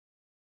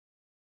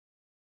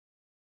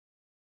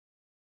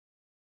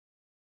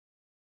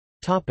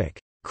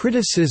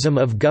 Criticism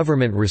of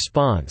government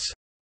response.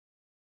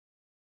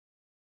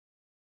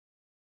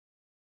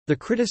 The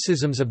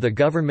criticisms of the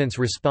government's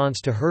response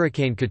to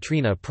Hurricane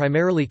Katrina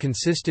primarily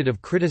consisted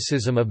of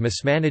criticism of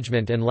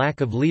mismanagement and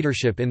lack of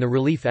leadership in the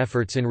relief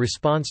efforts in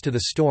response to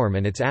the storm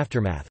and its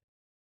aftermath.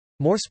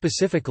 More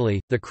specifically,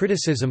 the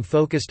criticism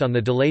focused on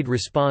the delayed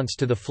response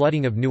to the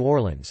flooding of New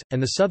Orleans,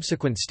 and the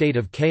subsequent state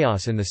of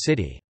chaos in the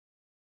city.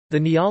 The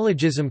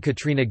neologism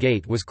Katrina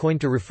Gate was coined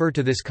to refer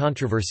to this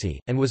controversy,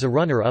 and was a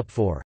runner-up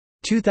for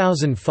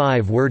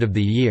 2005 Word of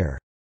the Year.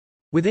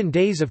 Within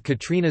days of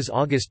Katrina's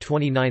August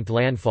 29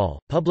 landfall,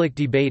 public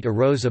debate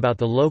arose about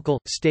the local,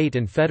 state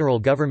and federal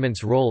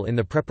government's role in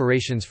the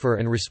preparations for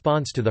and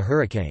response to the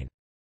hurricane.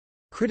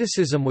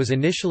 Criticism was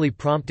initially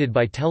prompted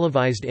by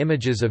televised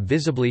images of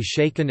visibly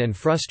shaken and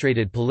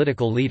frustrated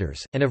political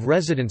leaders, and of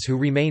residents who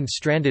remained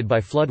stranded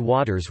by flood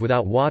waters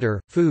without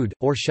water, food,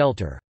 or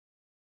shelter.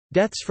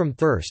 Deaths from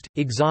thirst,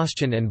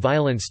 exhaustion and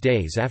violence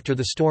days after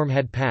the storm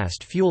had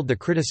passed fueled the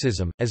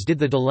criticism, as did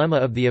the dilemma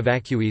of the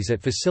evacuees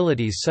at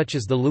facilities such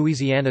as the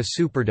Louisiana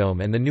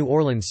Superdome and the New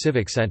Orleans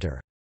Civic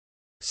Center.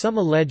 Some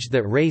alleged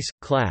that race,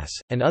 class,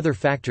 and other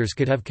factors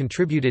could have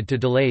contributed to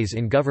delays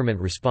in government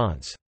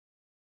response.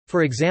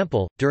 For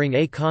example, during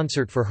a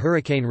concert for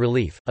hurricane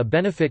relief, a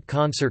benefit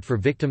concert for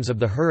victims of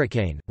the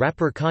hurricane,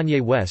 rapper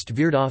Kanye West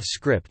veered off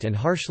script and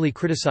harshly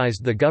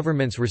criticized the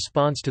government's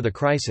response to the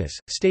crisis,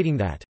 stating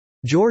that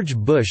George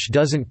Bush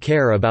doesn't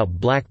care about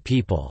black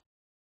people.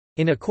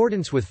 In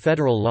accordance with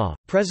federal law,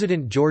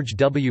 President George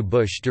W.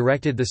 Bush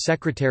directed the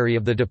Secretary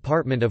of the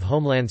Department of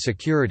Homeland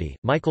Security,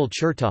 Michael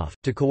Chertoff,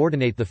 to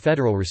coordinate the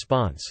federal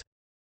response.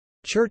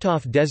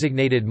 Chertoff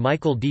designated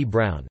Michael D.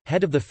 Brown,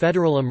 head of the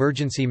Federal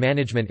Emergency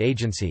Management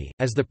Agency,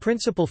 as the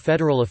principal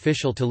federal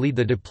official to lead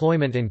the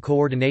deployment and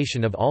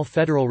coordination of all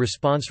federal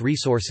response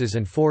resources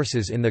and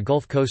forces in the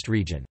Gulf Coast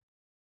region.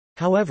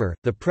 However,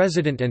 the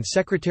President and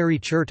Secretary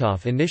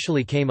Chertoff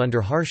initially came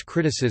under harsh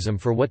criticism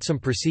for what some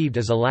perceived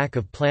as a lack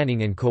of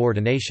planning and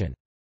coordination.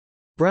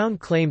 Brown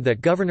claimed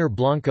that Governor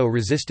Blanco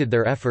resisted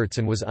their efforts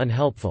and was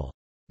unhelpful.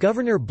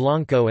 Governor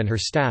Blanco and her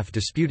staff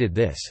disputed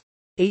this.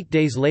 8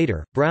 days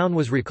later, Brown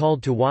was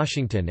recalled to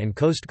Washington and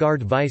Coast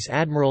Guard Vice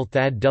Admiral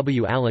Thad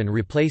W. Allen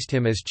replaced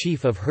him as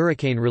Chief of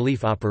Hurricane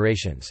Relief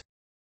Operations.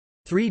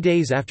 3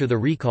 days after the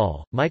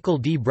recall, Michael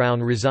D.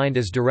 Brown resigned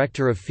as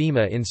director of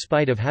FEMA in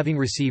spite of having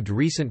received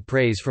recent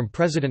praise from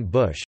President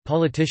Bush.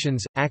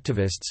 Politicians,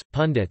 activists,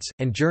 pundits,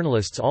 and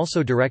journalists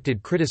also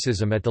directed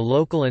criticism at the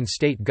local and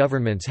state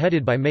governments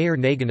headed by Mayor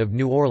Nagin of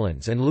New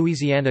Orleans and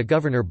Louisiana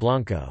Governor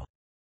Blanco.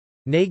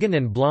 Nagin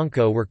and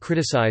Blanco were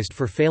criticized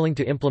for failing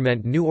to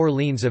implement New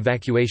Orleans'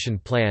 evacuation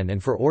plan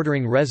and for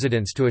ordering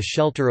residents to a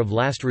shelter of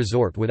last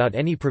resort without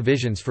any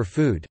provisions for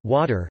food,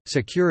 water,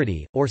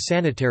 security, or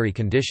sanitary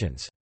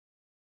conditions.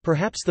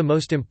 Perhaps the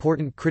most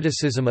important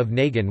criticism of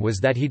Nagin was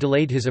that he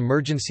delayed his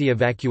emergency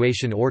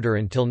evacuation order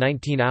until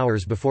 19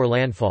 hours before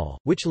landfall,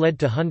 which led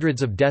to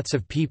hundreds of deaths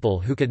of people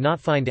who could not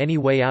find any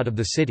way out of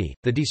the city.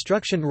 The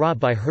destruction wrought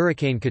by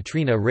Hurricane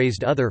Katrina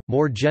raised other,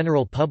 more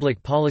general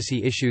public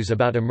policy issues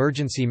about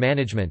emergency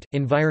management,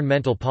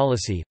 environmental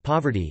policy,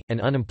 poverty, and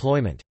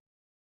unemployment.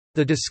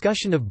 The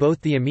discussion of both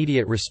the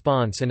immediate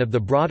response and of the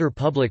broader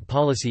public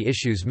policy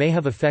issues may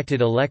have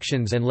affected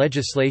elections and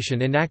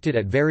legislation enacted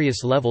at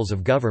various levels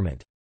of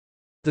government.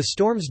 The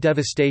storm's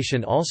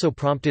devastation also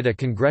prompted a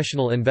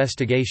congressional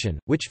investigation,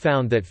 which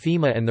found that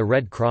FEMA and the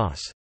Red Cross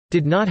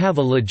did not have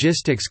a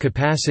logistics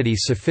capacity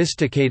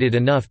sophisticated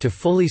enough to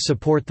fully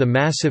support the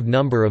massive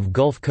number of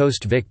Gulf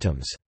Coast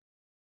victims.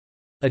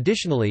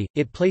 Additionally,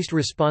 it placed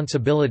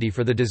responsibility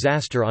for the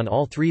disaster on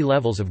all three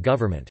levels of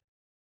government.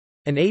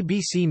 An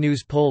ABC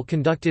News poll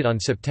conducted on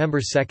September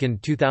 2,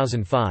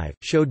 2005,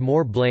 showed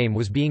more blame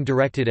was being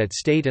directed at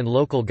state and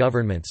local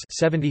governments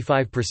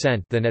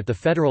 75% than at the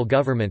federal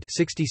government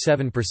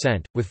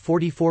 67%, with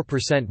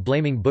 44%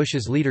 blaming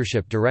Bush's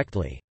leadership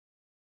directly.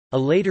 A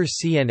later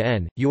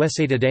CNN,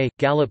 USA Today,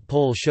 Gallup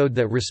poll showed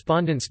that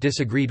respondents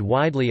disagreed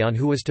widely on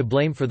who was to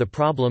blame for the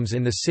problems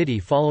in the city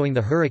following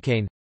the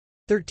hurricane.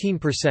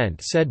 13%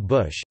 said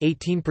Bush,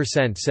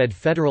 18% said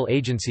federal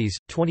agencies,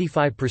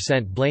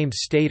 25% blamed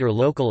state or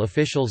local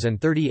officials and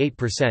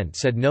 38%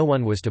 said no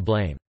one was to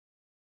blame.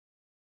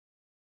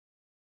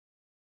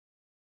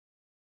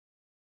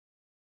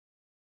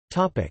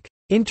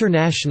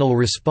 International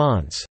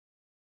response.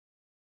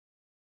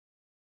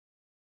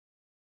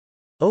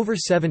 Over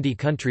 70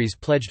 countries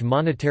pledged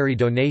monetary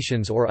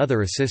donations or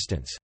other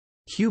assistance.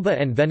 Cuba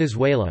and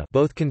Venezuela,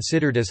 both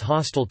considered as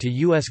hostile to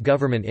U.S.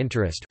 government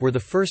interest, were the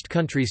first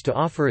countries to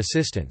offer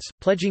assistance,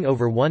 pledging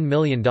over $1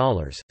 million.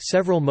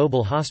 Several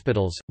mobile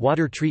hospitals,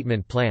 water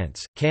treatment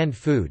plants, canned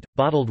food,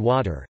 bottled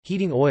water,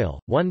 heating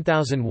oil,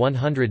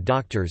 1,100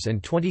 doctors,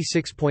 and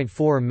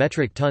 26.4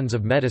 metric tons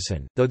of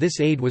medicine, though this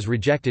aid was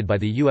rejected by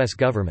the U.S.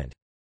 government.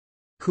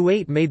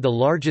 Kuwait made the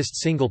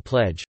largest single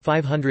pledge,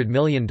 $500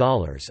 million.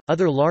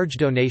 Other large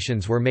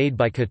donations were made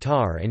by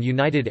Qatar and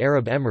United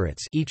Arab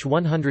Emirates, each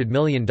 $100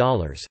 million,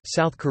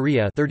 South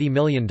Korea $30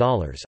 million,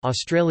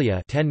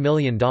 Australia $10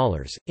 million,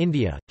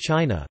 India,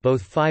 China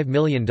both $5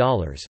 million,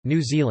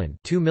 New Zealand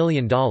 $2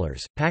 million,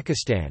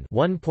 Pakistan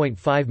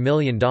 $1.5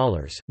 million,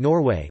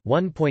 Norway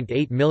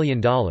 $1.8 million,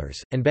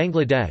 and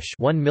Bangladesh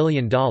 $1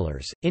 million.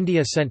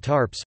 India sent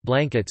tarps,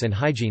 blankets and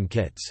hygiene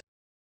kits.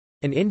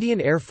 An Indian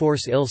Air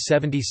Force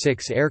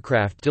Il-76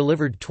 aircraft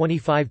delivered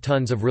 25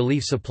 tons of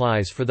relief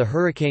supplies for the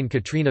Hurricane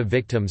Katrina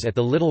victims at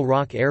the Little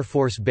Rock Air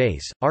Force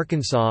Base,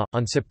 Arkansas,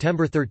 on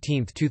September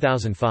 13,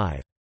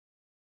 2005.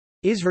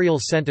 Israel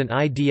sent an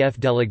IDF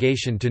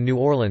delegation to New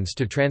Orleans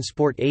to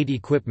transport aid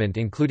equipment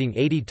including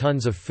 80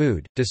 tons of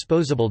food,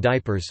 disposable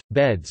diapers,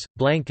 beds,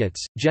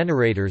 blankets,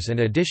 generators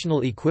and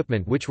additional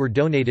equipment which were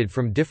donated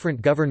from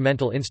different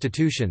governmental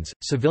institutions,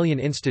 civilian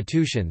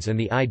institutions and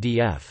the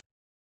IDF.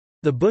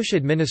 The Bush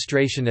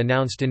administration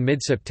announced in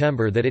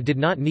mid-September that it did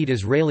not need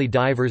Israeli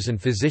divers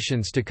and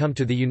physicians to come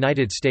to the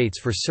United States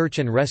for search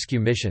and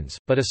rescue missions,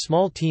 but a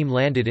small team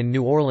landed in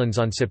New Orleans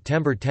on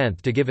September 10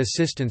 to give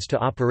assistance to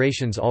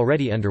operations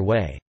already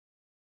underway.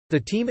 The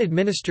team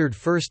administered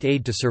first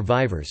aid to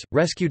survivors,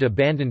 rescued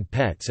abandoned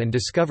pets and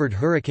discovered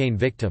hurricane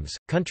victims.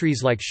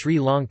 Countries like Sri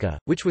Lanka,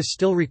 which was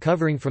still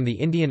recovering from the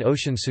Indian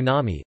Ocean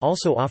tsunami,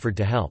 also offered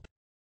to help.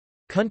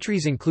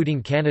 Countries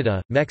including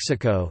Canada,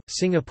 Mexico,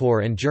 Singapore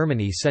and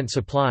Germany sent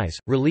supplies,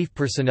 relief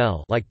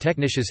personnel like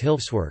technisches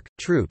Hilfswerk,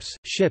 troops,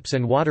 ships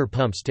and water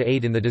pumps to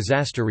aid in the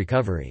disaster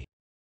recovery.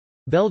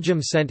 Belgium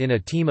sent in a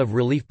team of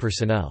relief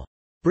personnel.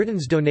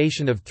 Britain's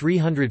donation of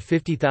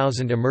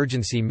 350,000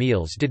 emergency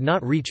meals did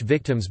not reach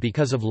victims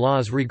because of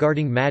laws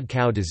regarding mad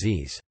cow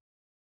disease.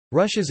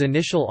 Russia's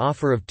initial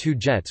offer of 2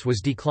 jets was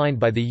declined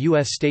by the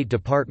U.S. State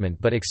Department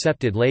but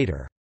accepted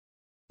later.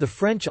 The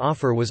French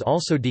offer was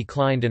also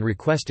declined and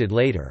requested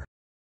later.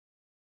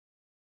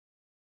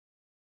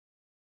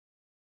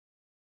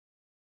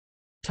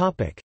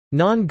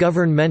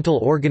 Non-governmental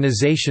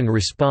organization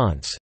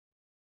response.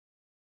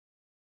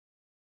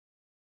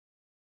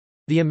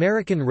 The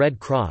American Red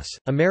Cross,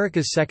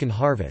 America's Second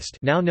Harvest,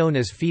 now known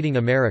as Feeding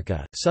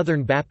America,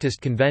 Southern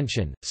Baptist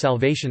Convention,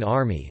 Salvation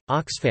Army,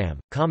 Oxfam,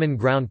 Common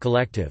Ground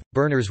Collective,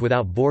 Burners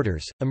Without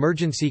Borders,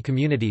 Emergency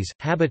Communities,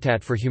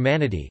 Habitat for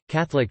Humanity,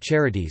 Catholic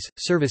Charities,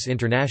 Service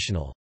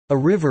International, A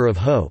River of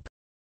Hope,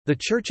 The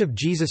Church of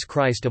Jesus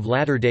Christ of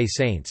Latter-day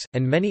Saints,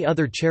 and many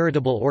other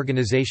charitable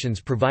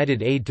organizations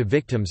provided aid to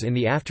victims in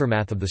the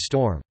aftermath of the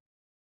storm.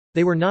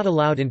 They were not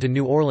allowed into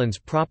New Orleans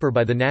proper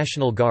by the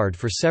National Guard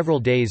for several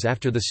days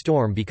after the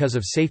storm because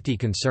of safety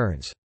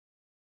concerns.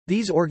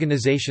 These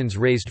organizations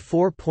raised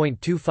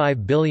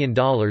 $4.25 billion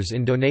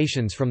in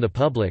donations from the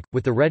public,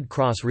 with the Red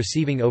Cross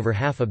receiving over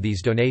half of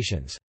these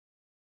donations.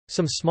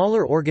 Some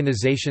smaller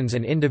organizations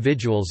and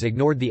individuals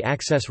ignored the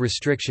access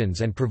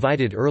restrictions and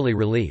provided early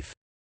relief.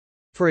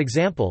 For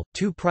example,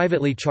 2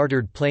 privately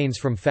chartered planes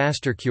from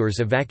FasterCures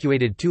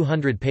evacuated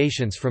 200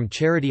 patients from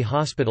Charity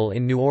Hospital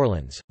in New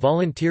Orleans.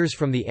 Volunteers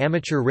from the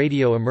Amateur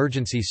Radio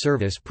Emergency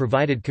Service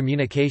provided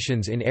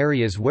communications in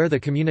areas where the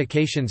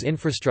communications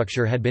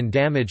infrastructure had been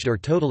damaged or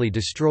totally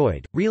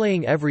destroyed,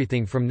 relaying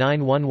everything from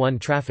 911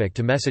 traffic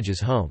to messages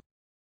home.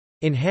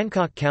 In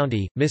Hancock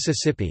County,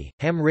 Mississippi,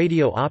 ham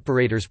radio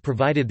operators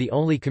provided the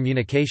only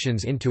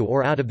communications into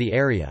or out of the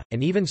area,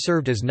 and even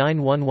served as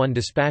 911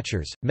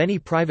 dispatchers. Many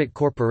private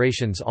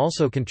corporations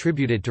also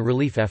contributed to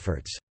relief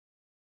efforts.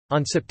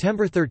 On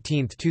September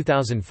 13,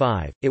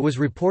 2005, it was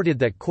reported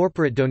that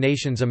corporate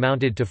donations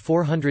amounted to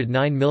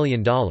 $409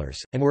 million,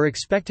 and were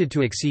expected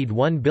to exceed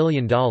 $1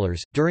 billion.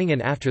 During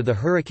and after the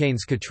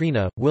hurricanes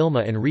Katrina, Wilma,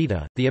 and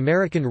Rita, the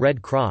American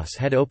Red Cross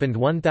had opened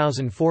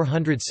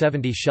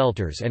 1,470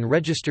 shelters and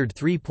registered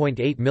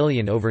 3.8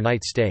 million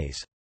overnight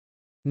stays.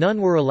 None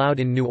were allowed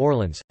in New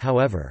Orleans,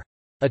 however.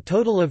 A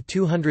total of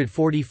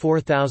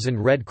 244,000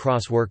 Red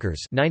Cross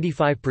workers,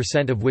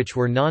 95% of which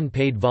were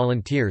non-paid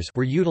volunteers,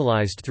 were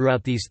utilized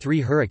throughout these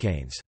 3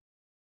 hurricanes.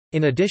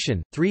 In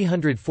addition,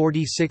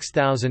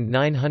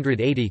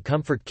 346,980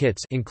 comfort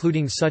kits,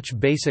 including such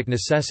basic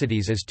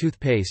necessities as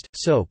toothpaste,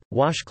 soap,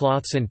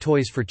 washcloths and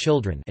toys for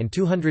children, and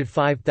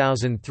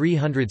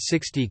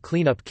 205,360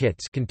 cleanup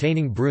kits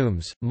containing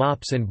brooms,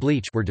 mops and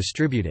bleach were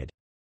distributed.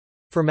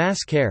 For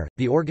mass care,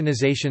 the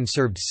organization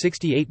served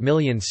 68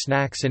 million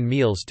snacks and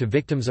meals to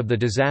victims of the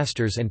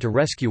disasters and to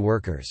rescue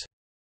workers.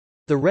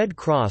 The Red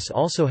Cross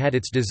also had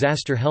its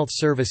disaster health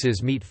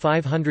services meet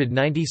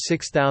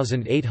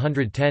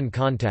 596,810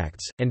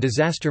 contacts, and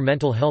disaster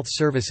mental health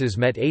services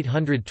met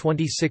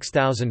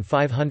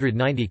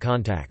 826,590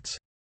 contacts.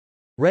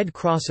 Red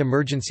Cross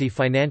emergency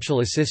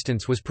financial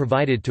assistance was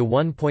provided to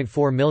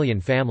 1.4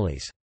 million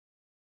families.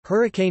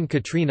 Hurricane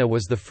Katrina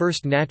was the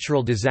first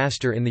natural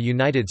disaster in the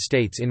United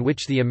States in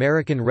which the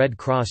American Red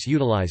Cross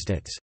utilized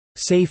its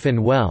Safe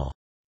and Well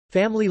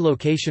family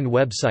location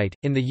website.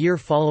 In the year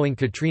following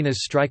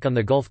Katrina's strike on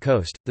the Gulf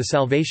Coast, the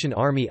Salvation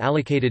Army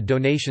allocated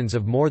donations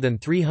of more than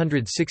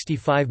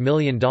 $365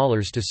 million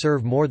to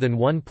serve more than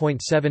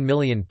 1.7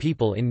 million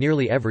people in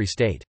nearly every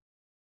state.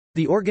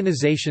 The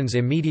organization's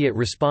immediate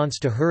response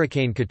to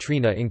Hurricane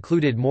Katrina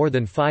included more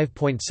than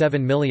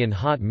 5.7 million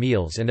hot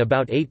meals and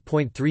about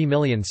 8.3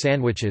 million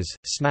sandwiches,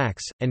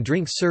 snacks, and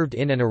drinks served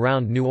in and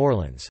around New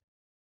Orleans.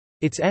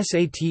 Its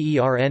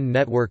SATERN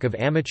network of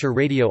amateur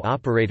radio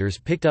operators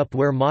picked up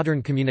where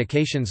modern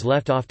communications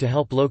left off to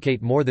help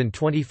locate more than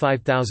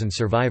 25,000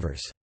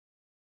 survivors.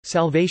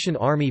 Salvation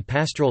Army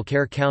pastoral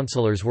care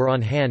counselors were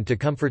on hand to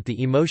comfort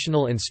the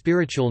emotional and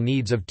spiritual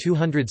needs of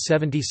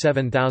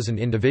 277,000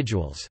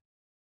 individuals.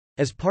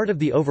 As part of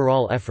the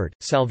overall effort,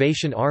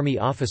 Salvation Army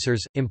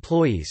officers,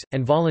 employees,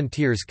 and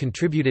volunteers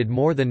contributed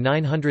more than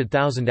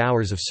 900,000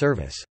 hours of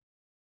service.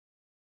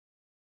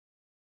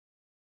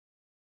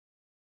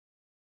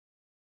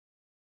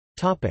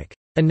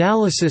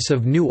 Analysis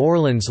of New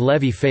Orleans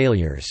levee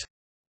failures.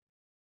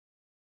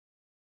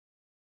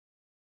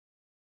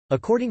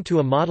 According to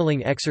a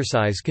modeling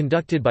exercise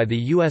conducted by the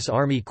U.S.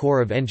 Army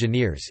Corps of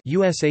Engineers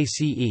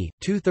USACE,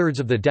 2/3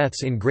 of the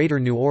deaths in Greater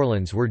New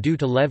Orleans were due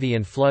to levee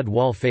and flood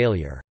wall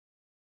failure.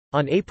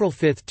 On April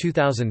 5,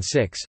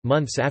 2006,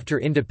 months after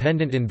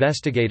independent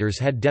investigators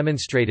had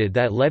demonstrated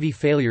that levee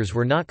failures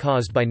were not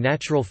caused by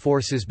natural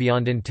forces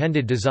beyond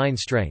intended design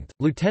strength,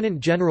 Lieutenant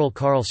General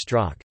Carl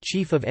Strock,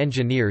 Chief of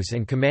Engineers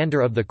and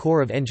Commander of the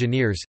Corps of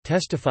Engineers,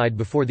 testified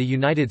before the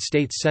United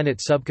States Senate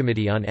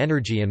Subcommittee on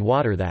Energy and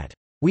Water that,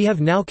 "We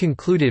have now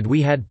concluded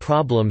we had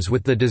problems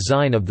with the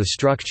design of the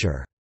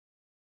structure."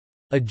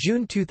 A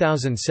June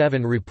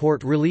 2007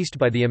 report released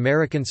by the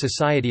American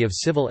Society of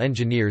Civil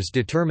Engineers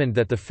determined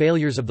that the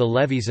failures of the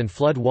levees and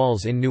flood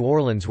walls in New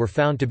Orleans were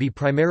found to be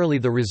primarily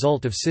the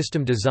result of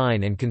system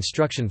design and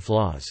construction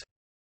flaws.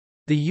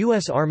 The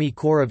U.S. Army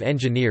Corps of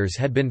Engineers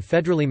had been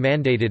federally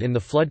mandated in the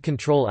Flood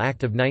Control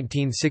Act of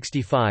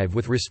 1965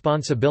 with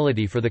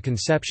responsibility for the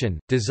conception,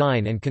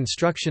 design and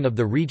construction of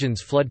the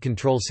region's flood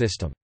control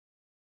system.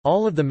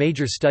 All of the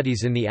major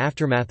studies in the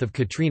aftermath of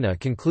Katrina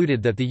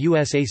concluded that the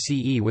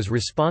USACE was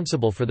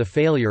responsible for the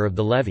failure of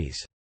the levees.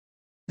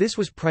 This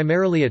was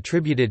primarily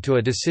attributed to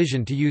a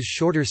decision to use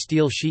shorter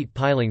steel sheet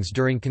pilings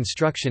during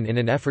construction in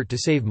an effort to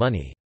save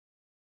money.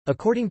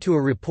 According to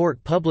a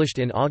report published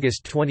in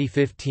August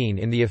 2015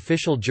 in the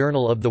Official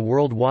Journal of the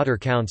World Water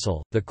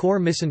Council, the Corps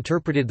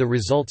misinterpreted the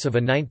results of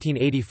a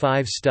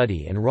 1985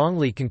 study and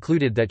wrongly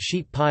concluded that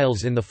sheet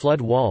piles in the flood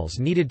walls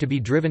needed to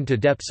be driven to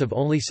depths of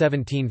only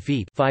 17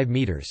 feet 5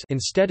 meters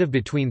instead of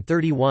between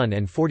 31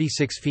 and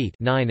 46 feet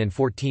 9 and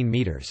 14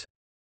 meters.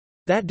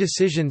 That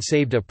decision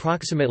saved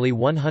approximately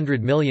 $100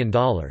 million,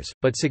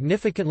 but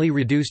significantly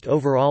reduced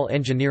overall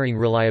engineering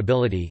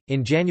reliability.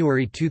 In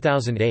January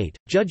 2008,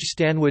 Judge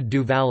Stanwood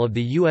Duval of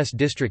the U.S.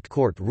 District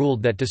Court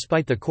ruled that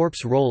despite the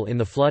Corps' role in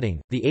the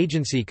flooding, the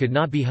agency could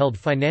not be held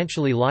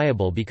financially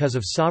liable because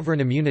of sovereign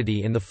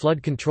immunity in the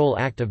Flood Control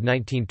Act of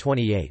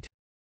 1928.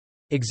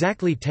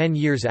 Exactly 10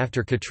 years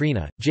after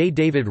Katrina, J.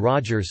 David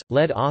Rogers,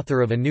 lead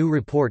author of a new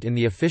report in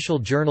the Official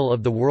Journal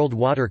of the World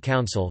Water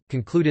Council,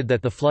 concluded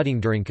that the flooding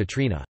during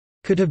Katrina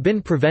could have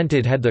been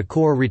prevented had the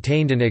Corps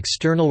retained an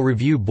external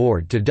review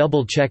board to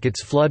double-check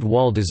its flood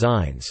wall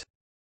designs.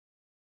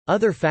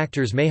 Other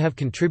factors may have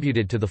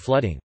contributed to the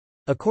flooding.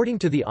 According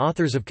to the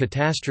authors of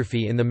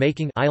Catastrophe in the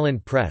Making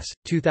Island Press,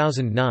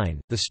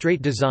 2009, the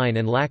straight design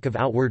and lack of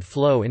outward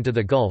flow into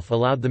the Gulf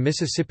allowed the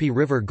Mississippi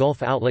River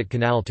Gulf Outlet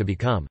Canal to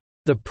become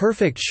the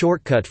perfect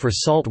shortcut for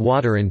salt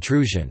water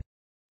intrusion,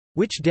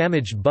 which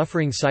damaged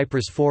buffering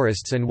cypress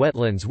forests and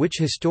wetlands which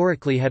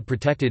historically had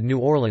protected New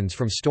Orleans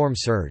from storm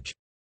surge.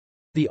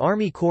 The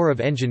Army Corps of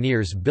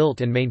Engineers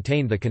built and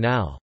maintained the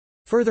canal.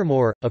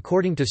 Furthermore,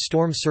 according to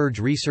storm surge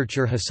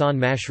researcher Hassan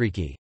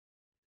Mashriqi,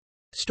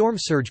 storm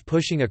surge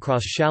pushing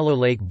across shallow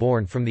Lake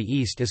Borgne from the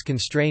east is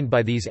constrained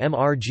by these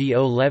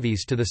MRGO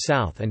levees to the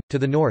south and, to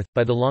the north,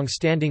 by the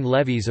long-standing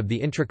levees of the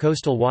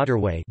Intracoastal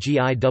Waterway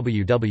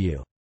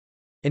 (GIWW).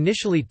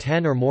 Initially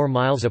 10 or more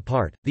miles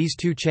apart, these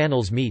two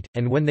channels meet,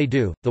 and when they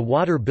do, the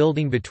water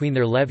building between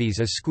their levees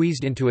is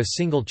squeezed into a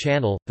single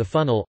channel, the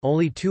funnel,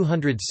 only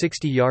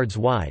 260 yards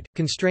wide,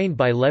 constrained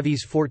by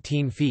levees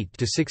 14 feet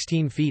to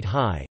 16 feet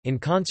high. In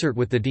concert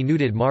with the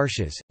denuded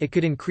marshes, it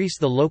could increase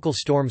the local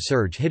storm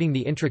surge hitting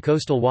the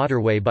Intracoastal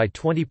Waterway by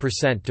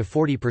 20% to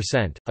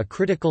 40%, a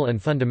critical and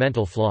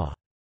fundamental flaw.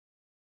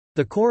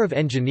 The Corps of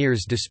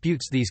Engineers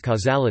disputes these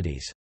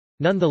causalities.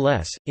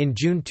 Nonetheless, in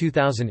June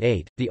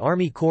 2008, the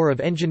Army Corps of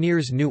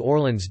Engineers New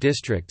Orleans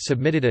District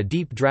submitted a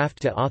deep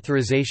draft to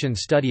authorization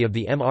study of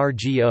the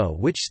MRGO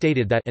which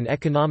stated that an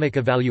economic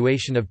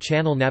evaluation of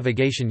channel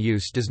navigation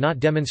use does not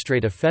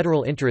demonstrate a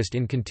federal interest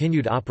in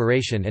continued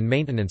operation and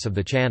maintenance of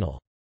the channel.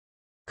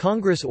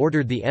 Congress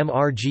ordered the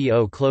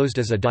MRGO closed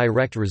as a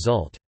direct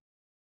result.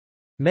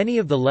 Many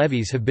of the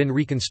levees have been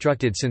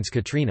reconstructed since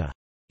Katrina.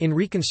 In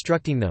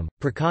reconstructing them,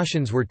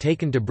 precautions were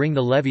taken to bring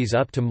the levees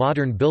up to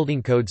modern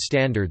building code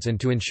standards and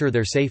to ensure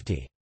their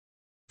safety.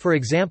 For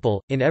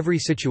example, in every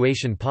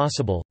situation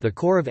possible, the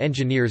Corps of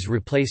Engineers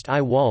replaced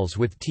I walls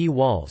with T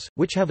walls,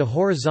 which have a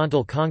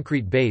horizontal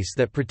concrete base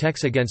that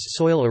protects against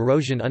soil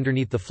erosion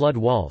underneath the flood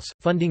walls.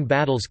 Funding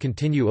battles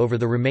continue over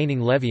the remaining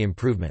levee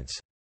improvements.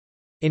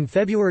 In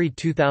February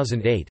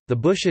 2008, the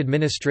Bush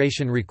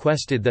administration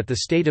requested that the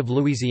state of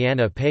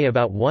Louisiana pay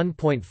about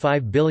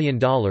 $1.5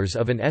 billion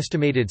of an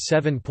estimated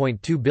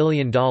 $7.2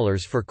 billion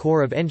for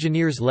Corps of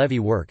Engineers levee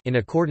work in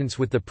accordance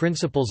with the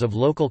principles of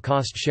local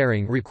cost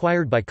sharing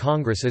required by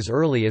Congress as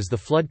early as the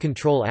Flood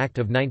Control Act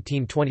of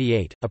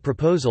 1928, a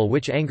proposal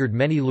which angered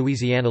many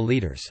Louisiana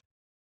leaders.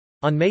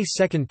 On May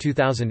 2,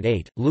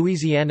 2008,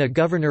 Louisiana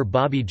Governor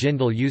Bobby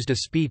Jindal used a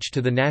speech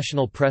to the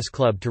National Press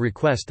Club to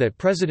request that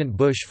President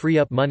Bush free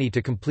up money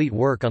to complete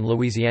work on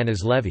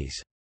Louisiana's levees.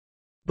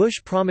 Bush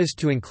promised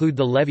to include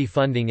the levee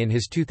funding in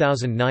his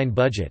 2009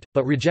 budget,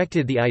 but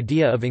rejected the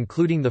idea of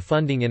including the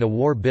funding in a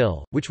war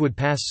bill, which would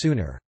pass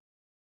sooner.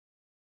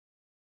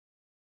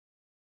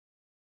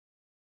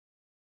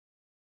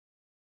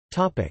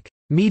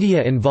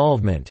 Media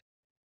involvement.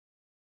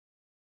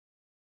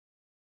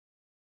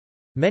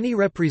 Many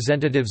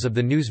representatives of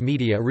the news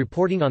media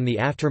reporting on the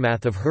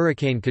aftermath of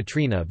Hurricane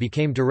Katrina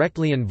became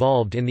directly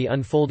involved in the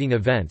unfolding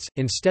events,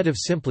 instead of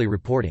simply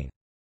reporting.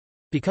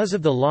 Because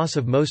of the loss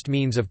of most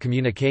means of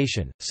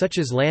communication, such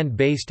as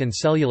land-based and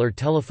cellular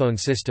telephone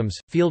systems,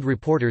 field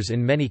reporters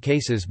in many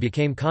cases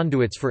became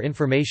conduits for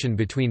information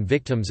between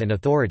victims and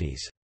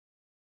authorities.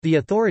 The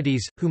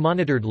authorities, who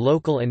monitored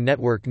local and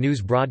network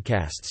news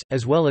broadcasts,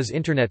 as well as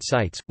Internet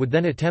sites, would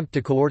then attempt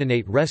to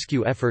coordinate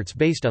rescue efforts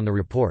based on the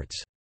reports.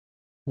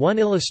 One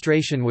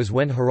illustration was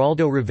when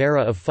Geraldo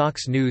Rivera of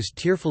Fox News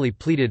tearfully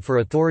pleaded for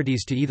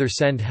authorities to either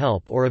send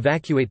help or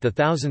evacuate the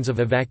thousands of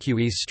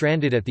evacuees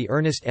stranded at the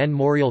Ernest N.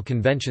 Morial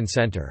Convention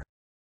Center.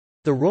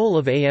 The role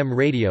of AM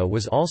radio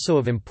was also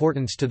of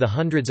importance to the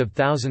hundreds of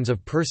thousands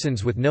of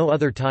persons with no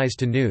other ties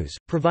to news,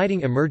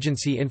 providing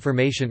emergency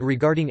information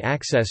regarding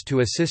access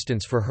to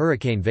assistance for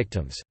hurricane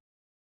victims.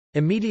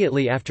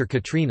 Immediately after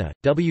Katrina,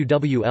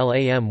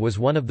 WWL-AM was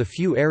one of the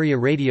few area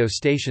radio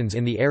stations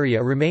in the area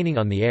remaining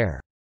on the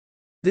air.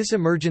 This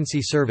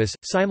emergency service,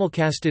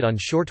 simulcasted on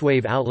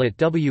shortwave outlet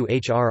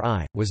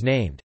WHRI, was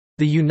named,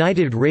 "The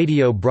United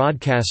Radio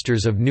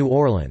Broadcasters of New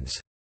Orleans."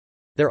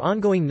 Their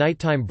ongoing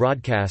nighttime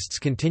broadcasts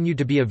continued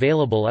to be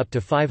available up to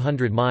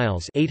 500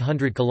 miles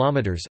 (800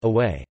 kilometers)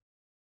 away.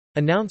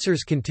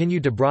 Announcers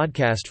continued to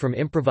broadcast from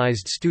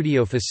improvised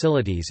studio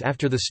facilities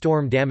after the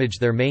storm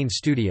damaged their main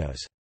studios.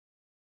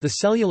 The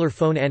cellular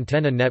phone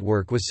antenna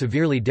network was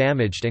severely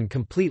damaged and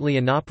completely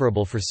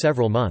inoperable for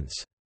several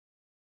months.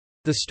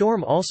 The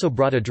storm also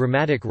brought a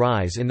dramatic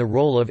rise in the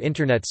role of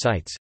Internet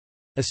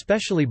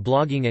sites—especially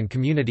blogging and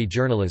community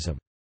journalism.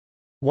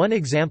 One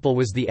example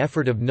was the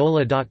effort of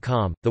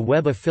NOLA.com, the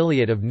web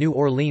affiliate of New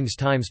Orleans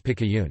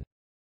Times-Picayune.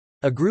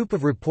 A group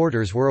of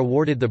reporters were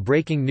awarded the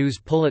Breaking News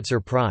Pulitzer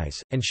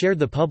Prize, and shared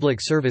the Public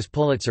Service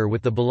Pulitzer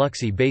with the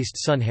Biloxi-based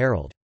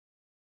Sun-Herald.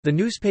 The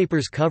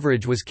newspaper's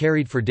coverage was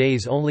carried for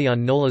days only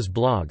on NOLA's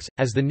blogs,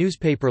 as the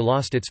newspaper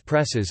lost its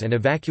presses and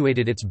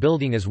evacuated its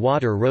building as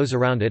water rose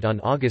around it on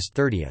August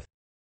 30.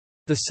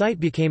 The site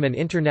became an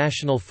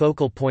international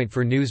focal point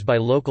for news by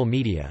local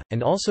media,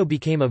 and also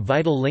became a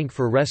vital link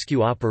for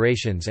rescue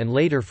operations and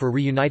later for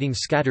reuniting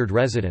scattered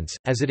residents,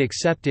 as it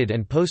accepted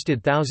and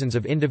posted thousands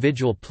of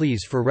individual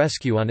pleas for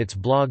rescue on its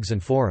blogs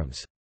and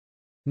forums.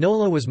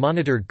 NOLA was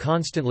monitored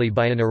constantly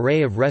by an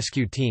array of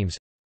rescue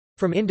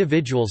teams—from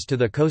individuals to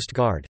the Coast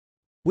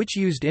Guard—which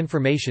used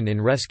information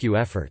in rescue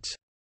efforts.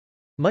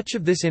 Much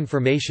of this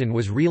information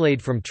was relayed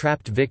from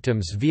trapped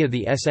victims via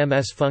the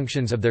SMS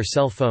functions of their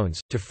cell phones,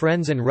 to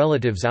friends and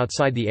relatives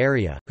outside the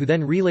area, who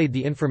then relayed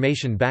the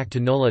information back to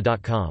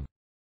NOLA.com.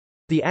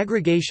 The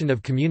aggregation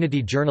of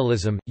community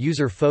journalism,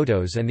 user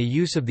photos and the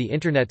use of the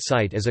Internet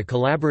site as a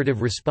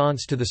collaborative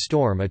response to the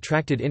storm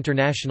attracted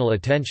international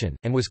attention,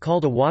 and was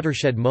called a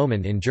watershed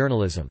moment in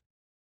journalism.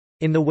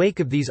 In the wake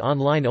of these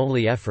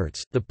online-only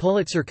efforts, the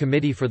Pulitzer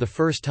Committee for the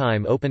first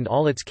time opened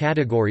all its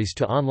categories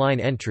to online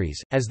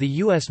entries. As the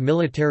U.S.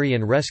 military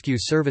and rescue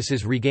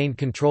services regained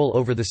control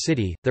over the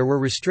city, there were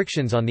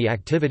restrictions on the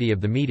activity of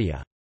the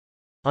media.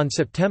 On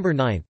September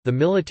 9, the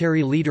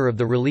military leader of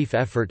the relief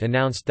effort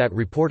announced that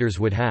reporters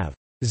would have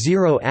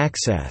zero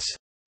access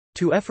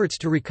to efforts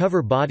to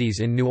recover bodies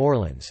in New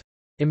Orleans.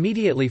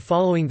 Immediately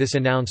following this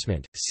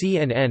announcement,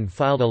 CNN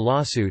filed a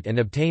lawsuit and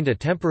obtained a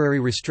temporary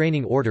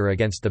restraining order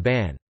against the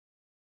ban.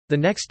 The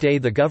next day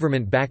the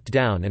government backed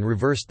down and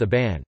reversed the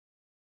ban.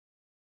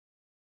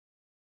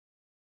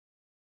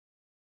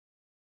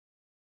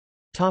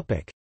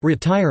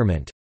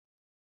 Retirement.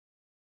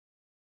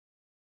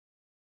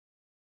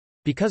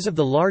 Because of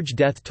the large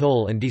death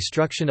toll and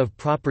destruction of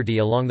property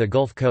along the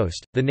Gulf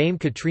Coast, the name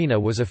Katrina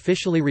was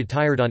officially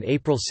retired on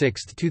April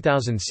 6,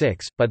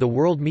 2006, by the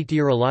World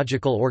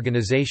Meteorological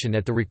Organization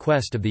at the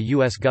request of the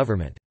U.S.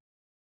 government.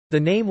 The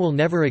name will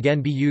never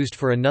again be used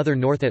for another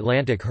North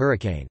Atlantic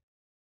hurricane.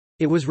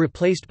 It was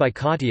replaced by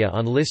Katia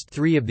on List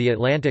 3 of the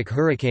Atlantic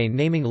hurricane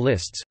naming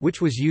lists, which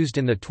was used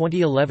in the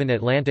 2011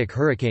 Atlantic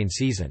hurricane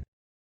season.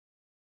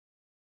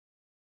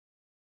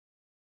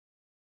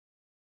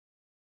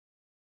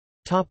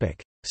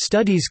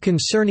 Studies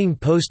concerning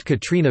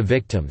post-Katrina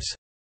victims.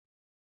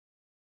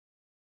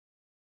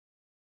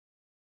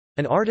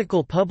 An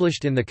article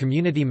published in the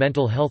Community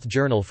Mental Health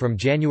Journal from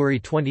January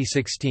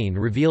 2016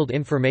 revealed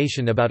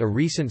information about a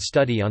recent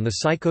study on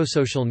the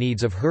psychosocial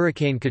needs of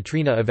Hurricane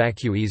Katrina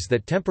evacuees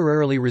that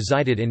temporarily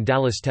resided in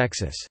Dallas,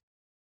 Texas.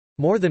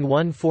 More than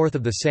 1/4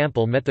 of the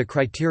sample met the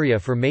criteria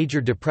for major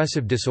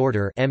depressive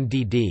disorder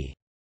 (MDD).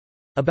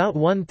 About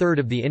 1/3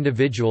 of the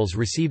individuals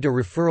received a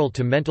referral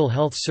to mental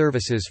health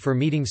services for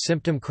meeting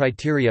symptom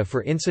criteria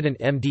for incident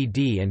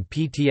MDD and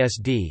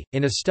PTSD.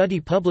 In a study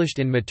published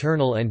in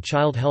Maternal and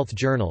Child Health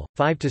Journal,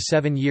 5 to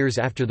 7 years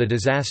after the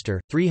disaster,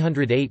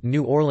 308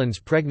 New Orleans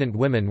pregnant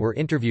women were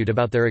interviewed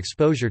about their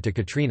exposure to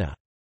Katrina.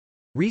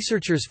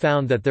 Researchers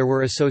found that there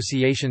were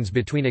associations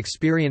between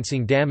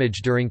experiencing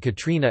damage during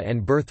Katrina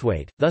and birth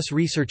weight, thus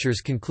researchers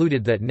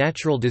concluded that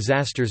natural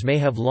disasters may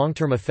have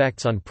long-term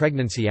effects on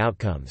pregnancy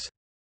outcomes.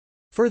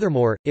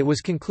 Furthermore, it was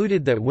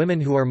concluded that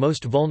women who are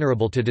most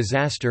vulnerable to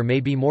disaster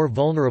may be more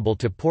vulnerable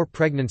to poor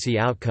pregnancy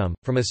outcome.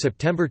 From a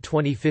September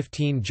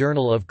 2015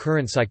 Journal of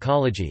Current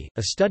Psychology,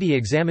 a study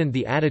examined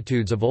the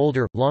attitudes of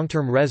older,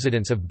 long-term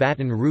residents of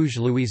Baton Rouge,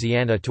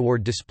 Louisiana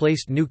toward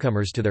displaced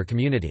newcomers to their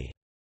community.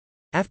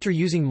 After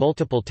using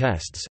multiple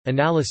tests,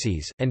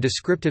 analyses, and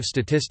descriptive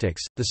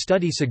statistics, the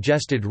study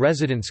suggested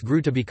residents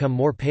grew to become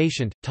more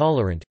patient,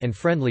 tolerant, and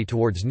friendly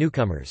towards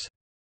newcomers.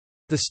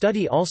 The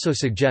study also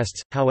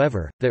suggests,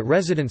 however, that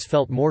residents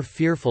felt more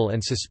fearful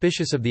and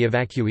suspicious of the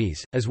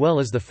evacuees, as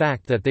well as the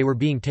fact that they were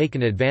being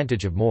taken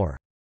advantage of more.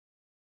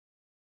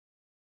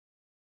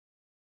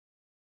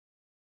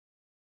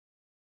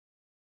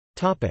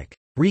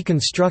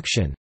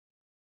 Reconstruction.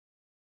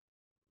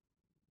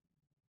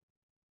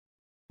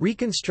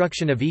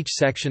 Reconstruction of each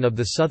section of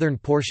the southern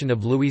portion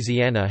of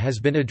Louisiana has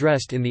been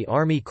addressed in the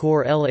Army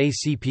Corps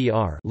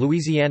LACPR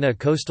Louisiana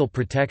Coastal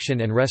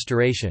Protection and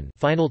Restoration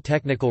Final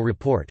Technical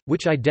Report,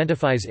 which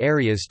identifies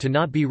areas to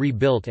not be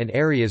rebuilt and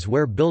areas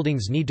where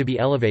buildings need to be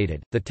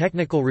elevated. The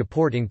technical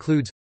report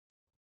includes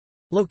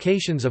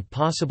locations of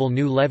possible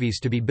new levees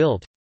to be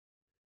built,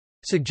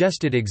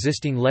 suggested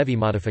existing levee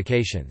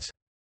modifications,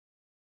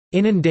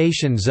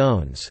 inundation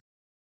zones,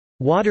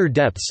 water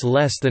depths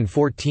less than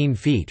 14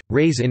 feet,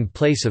 raise in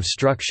place of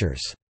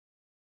structures.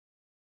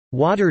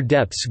 Water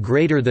depths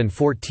greater than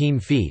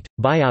 14 feet,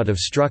 buyout of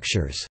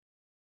structures.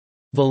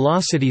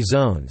 Velocity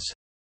zones,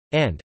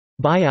 and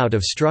buyout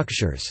of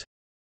structures.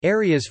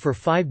 Areas for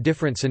 5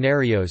 different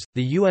scenarios.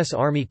 The U.S.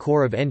 Army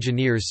Corps of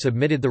Engineers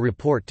submitted the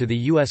report to the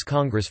U.S.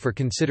 Congress for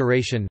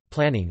consideration,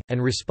 planning,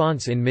 and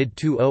response in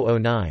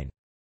mid-2009.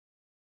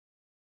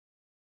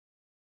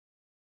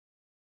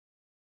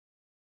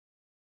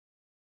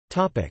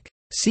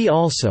 See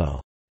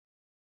also: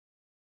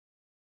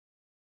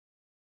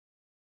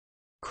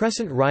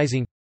 Crescent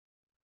rising,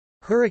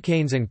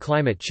 Hurricanes and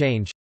climate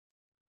change,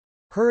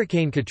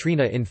 Hurricane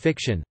Katrina in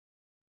fiction,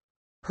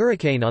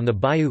 Hurricane on the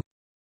Bayou,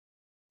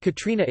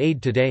 Katrina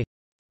aid today,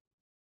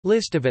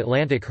 List of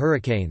Atlantic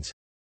hurricanes,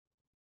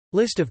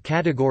 List of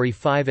Category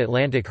 5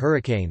 Atlantic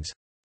hurricanes,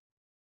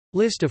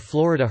 List of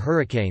Florida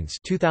hurricanes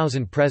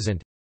 2000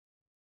 present,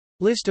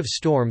 List of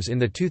storms in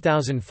the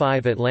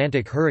 2005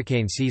 Atlantic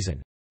hurricane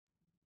season,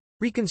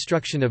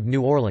 Reconstruction of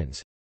New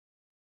Orleans,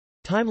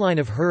 Timeline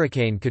of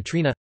Hurricane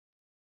Katrina,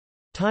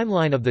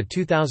 Timeline of the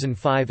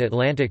 2005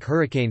 Atlantic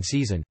hurricane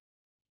season,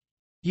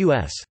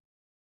 U.S.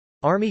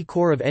 Army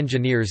Corps of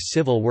Engineers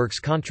Civil Works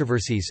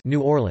controversies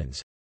New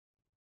Orleans,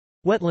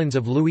 Wetlands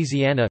of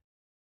Louisiana,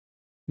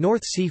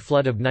 North Sea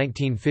flood of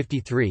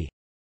 1953.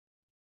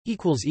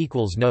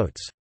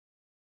 Notes